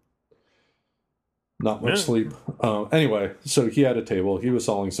off. Not much sleep. Anyway, so he had a table. He was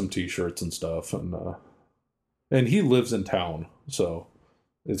selling some T-shirts and stuff, and he lives in town, so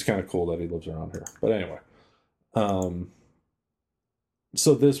it's kind of cool that he lives around here. But anyway,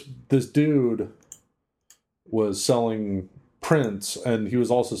 so this dude was selling prints, and he was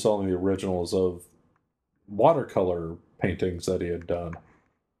also selling the originals of watercolor paintings that he had done,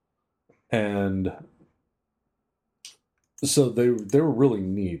 and so they were really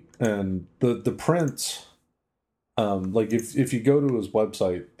neat. And the prints, like if you go to his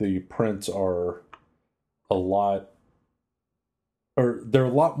website, the prints are they're a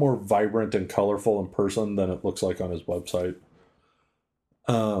lot more vibrant and colorful in person than it looks like on his website.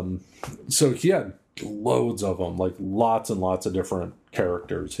 So he had loads of them, like lots and lots of different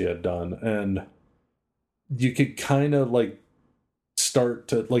characters he had done, and you could kind of like start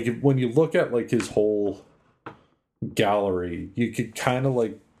to like when you look at like his whole gallery, you could kind of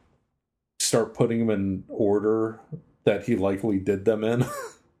like start putting them in order that he likely did them in,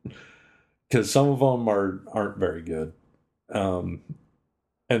 because some of them aren't very good. And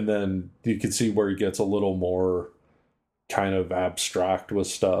then you can see where he gets a little more kind of abstract with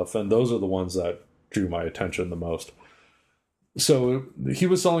stuff, and those are the ones that drew my attention the most. So he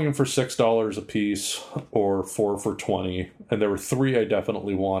was selling them for $6 a piece or 4 for $20, and there were 3 I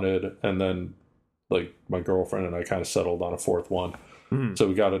definitely wanted, and then like my girlfriend and I kind of settled on a 4th one. So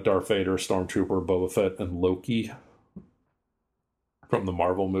we got a Darth Vader, Stormtrooper, Boba Fett, and Loki from the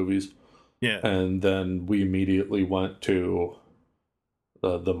Marvel movies. Yeah. And then we immediately went to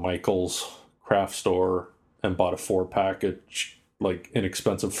the Michaels craft store and bought a 4-pack of like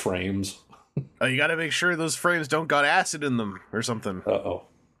inexpensive frames. Oh, you got to make sure those frames don't got acid in them or something.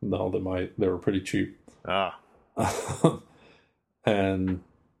 No, they might. They were pretty cheap. And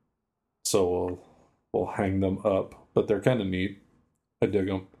so we'll hang them up, but they're kind of neat. I dig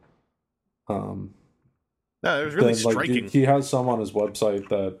them. No, it was really striking. He has some on his website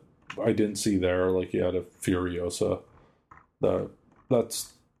that I didn't see there. Like he had a Furiosa.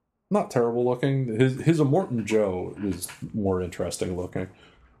 That's not terrible looking. His Immortan Joe is more interesting looking.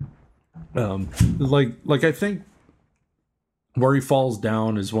 Like I think where he falls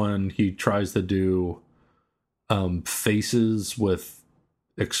down is when he tries to do faces with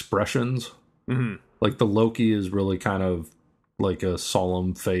expressions. Mm-hmm. Like the Loki is really kind of like a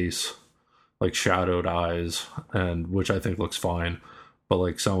solemn face, like shadowed eyes, and which I think looks fine. But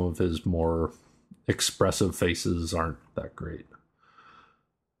like some of his more expressive faces aren't that great.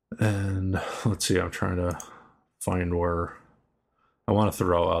 And let's see, I'm trying to find where I want to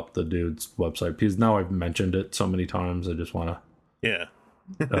throw out the dude's website because now I've mentioned it so many times. I just want to. Yeah.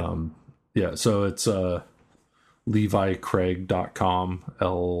 Yeah. So it's LeviCraig.com,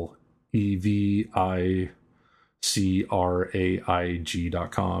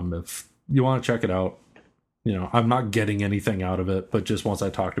 LeviCraig.com. If you want to check it out, I'm not getting anything out of it, but just once I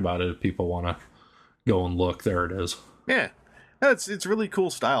talked about it, if people want to go and look, there it is. Yeah. It's really cool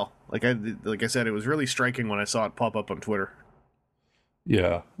style. Like I said, it was really striking when I saw it pop up on Twitter.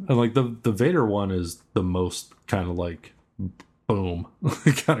 Yeah, and like the Vader one is the most kind of like boom,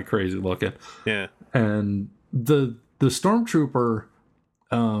 kind of crazy looking. Yeah, and the Stormtrooper,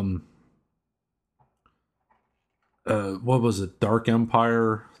 what was it? Dark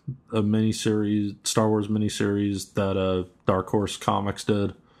Empire, a miniseries, Star Wars miniseries that Dark Horse Comics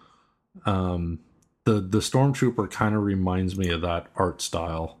did. The Stormtrooper kind of reminds me of that art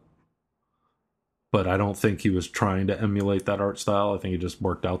style. but I don't think he was trying to emulate that art style. I think it just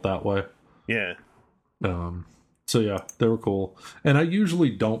worked out that way. Yeah. So yeah, they were cool. And I usually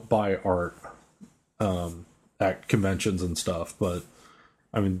don't buy art at conventions and stuff, but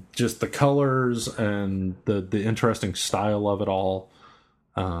I mean, just the colors and the interesting style of it all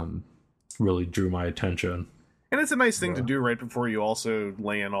really drew my attention. And it's a nice thing to do right before you also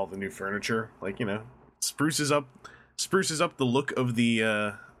lay in all the new furniture. Like, you know, spruces up the look of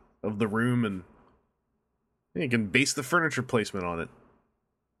the room, and you can base the furniture placement on it.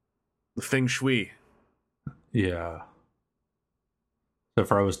 The feng shui. Yeah. So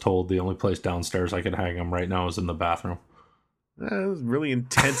far I was told the only place downstairs I could hang them right now is in the bathroom. That was a really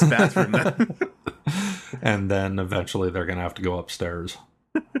intense bathroom. Then. And then eventually they're going to have to go upstairs.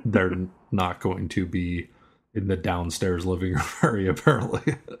 They're not going to be in the downstairs living room area,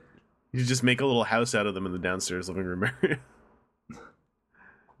 apparently. You just make a little house out of them in the downstairs living room area.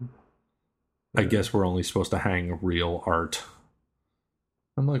 I guess we're only supposed to hang real art.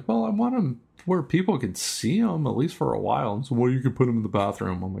 I'm like, well, I want them where people can see them, at least for a while. And so, well, you can put them in the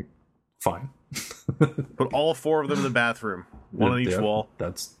bathroom. I'm like, fine. Put all 4 of them in the bathroom. 1 on each wall.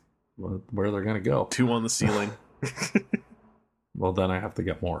 That's where they're going to go. 2 on the ceiling. Well, then I have to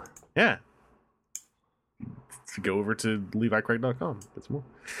get more. Yeah. Go over to LeviCraig.com. Get some more.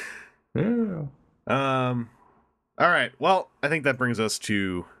 Yeah. All right. Well, I think that brings us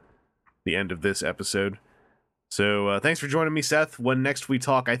to the end of this episode. So thanks for joining me, Seth. When next we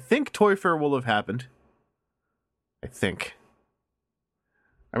talk, I think Toy Fair will have happened. I think.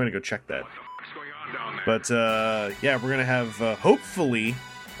 I'm going to go check that. What's going on down there? But yeah, we're going to have hopefully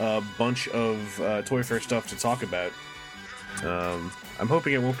a bunch of Toy Fair stuff to talk about. I'm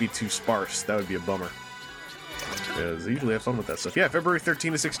hoping it won't be too sparse. That would be a bummer. Because I usually have fun with that stuff. Yeah, February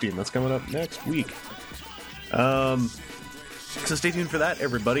 13 to 16. That's coming up next week. So stay tuned for that,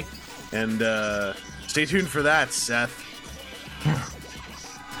 everybody. And stay tuned for that, Seth.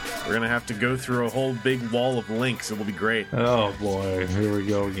 We're going to have to go through a whole big wall of links. It will be great. Oh, boy. Here we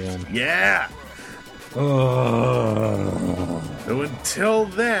go again. Yeah! So until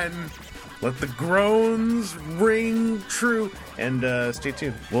then, let the groans ring true. And stay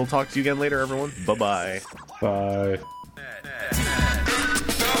tuned. We'll talk to you again later, everyone. Bye-bye. Bye.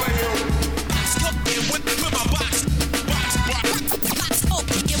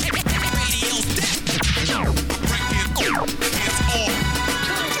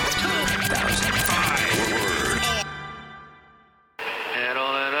 Add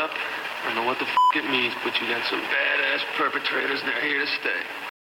all that up, I don't know what the it means, but you got some badass perpetrators, and they're here to stay.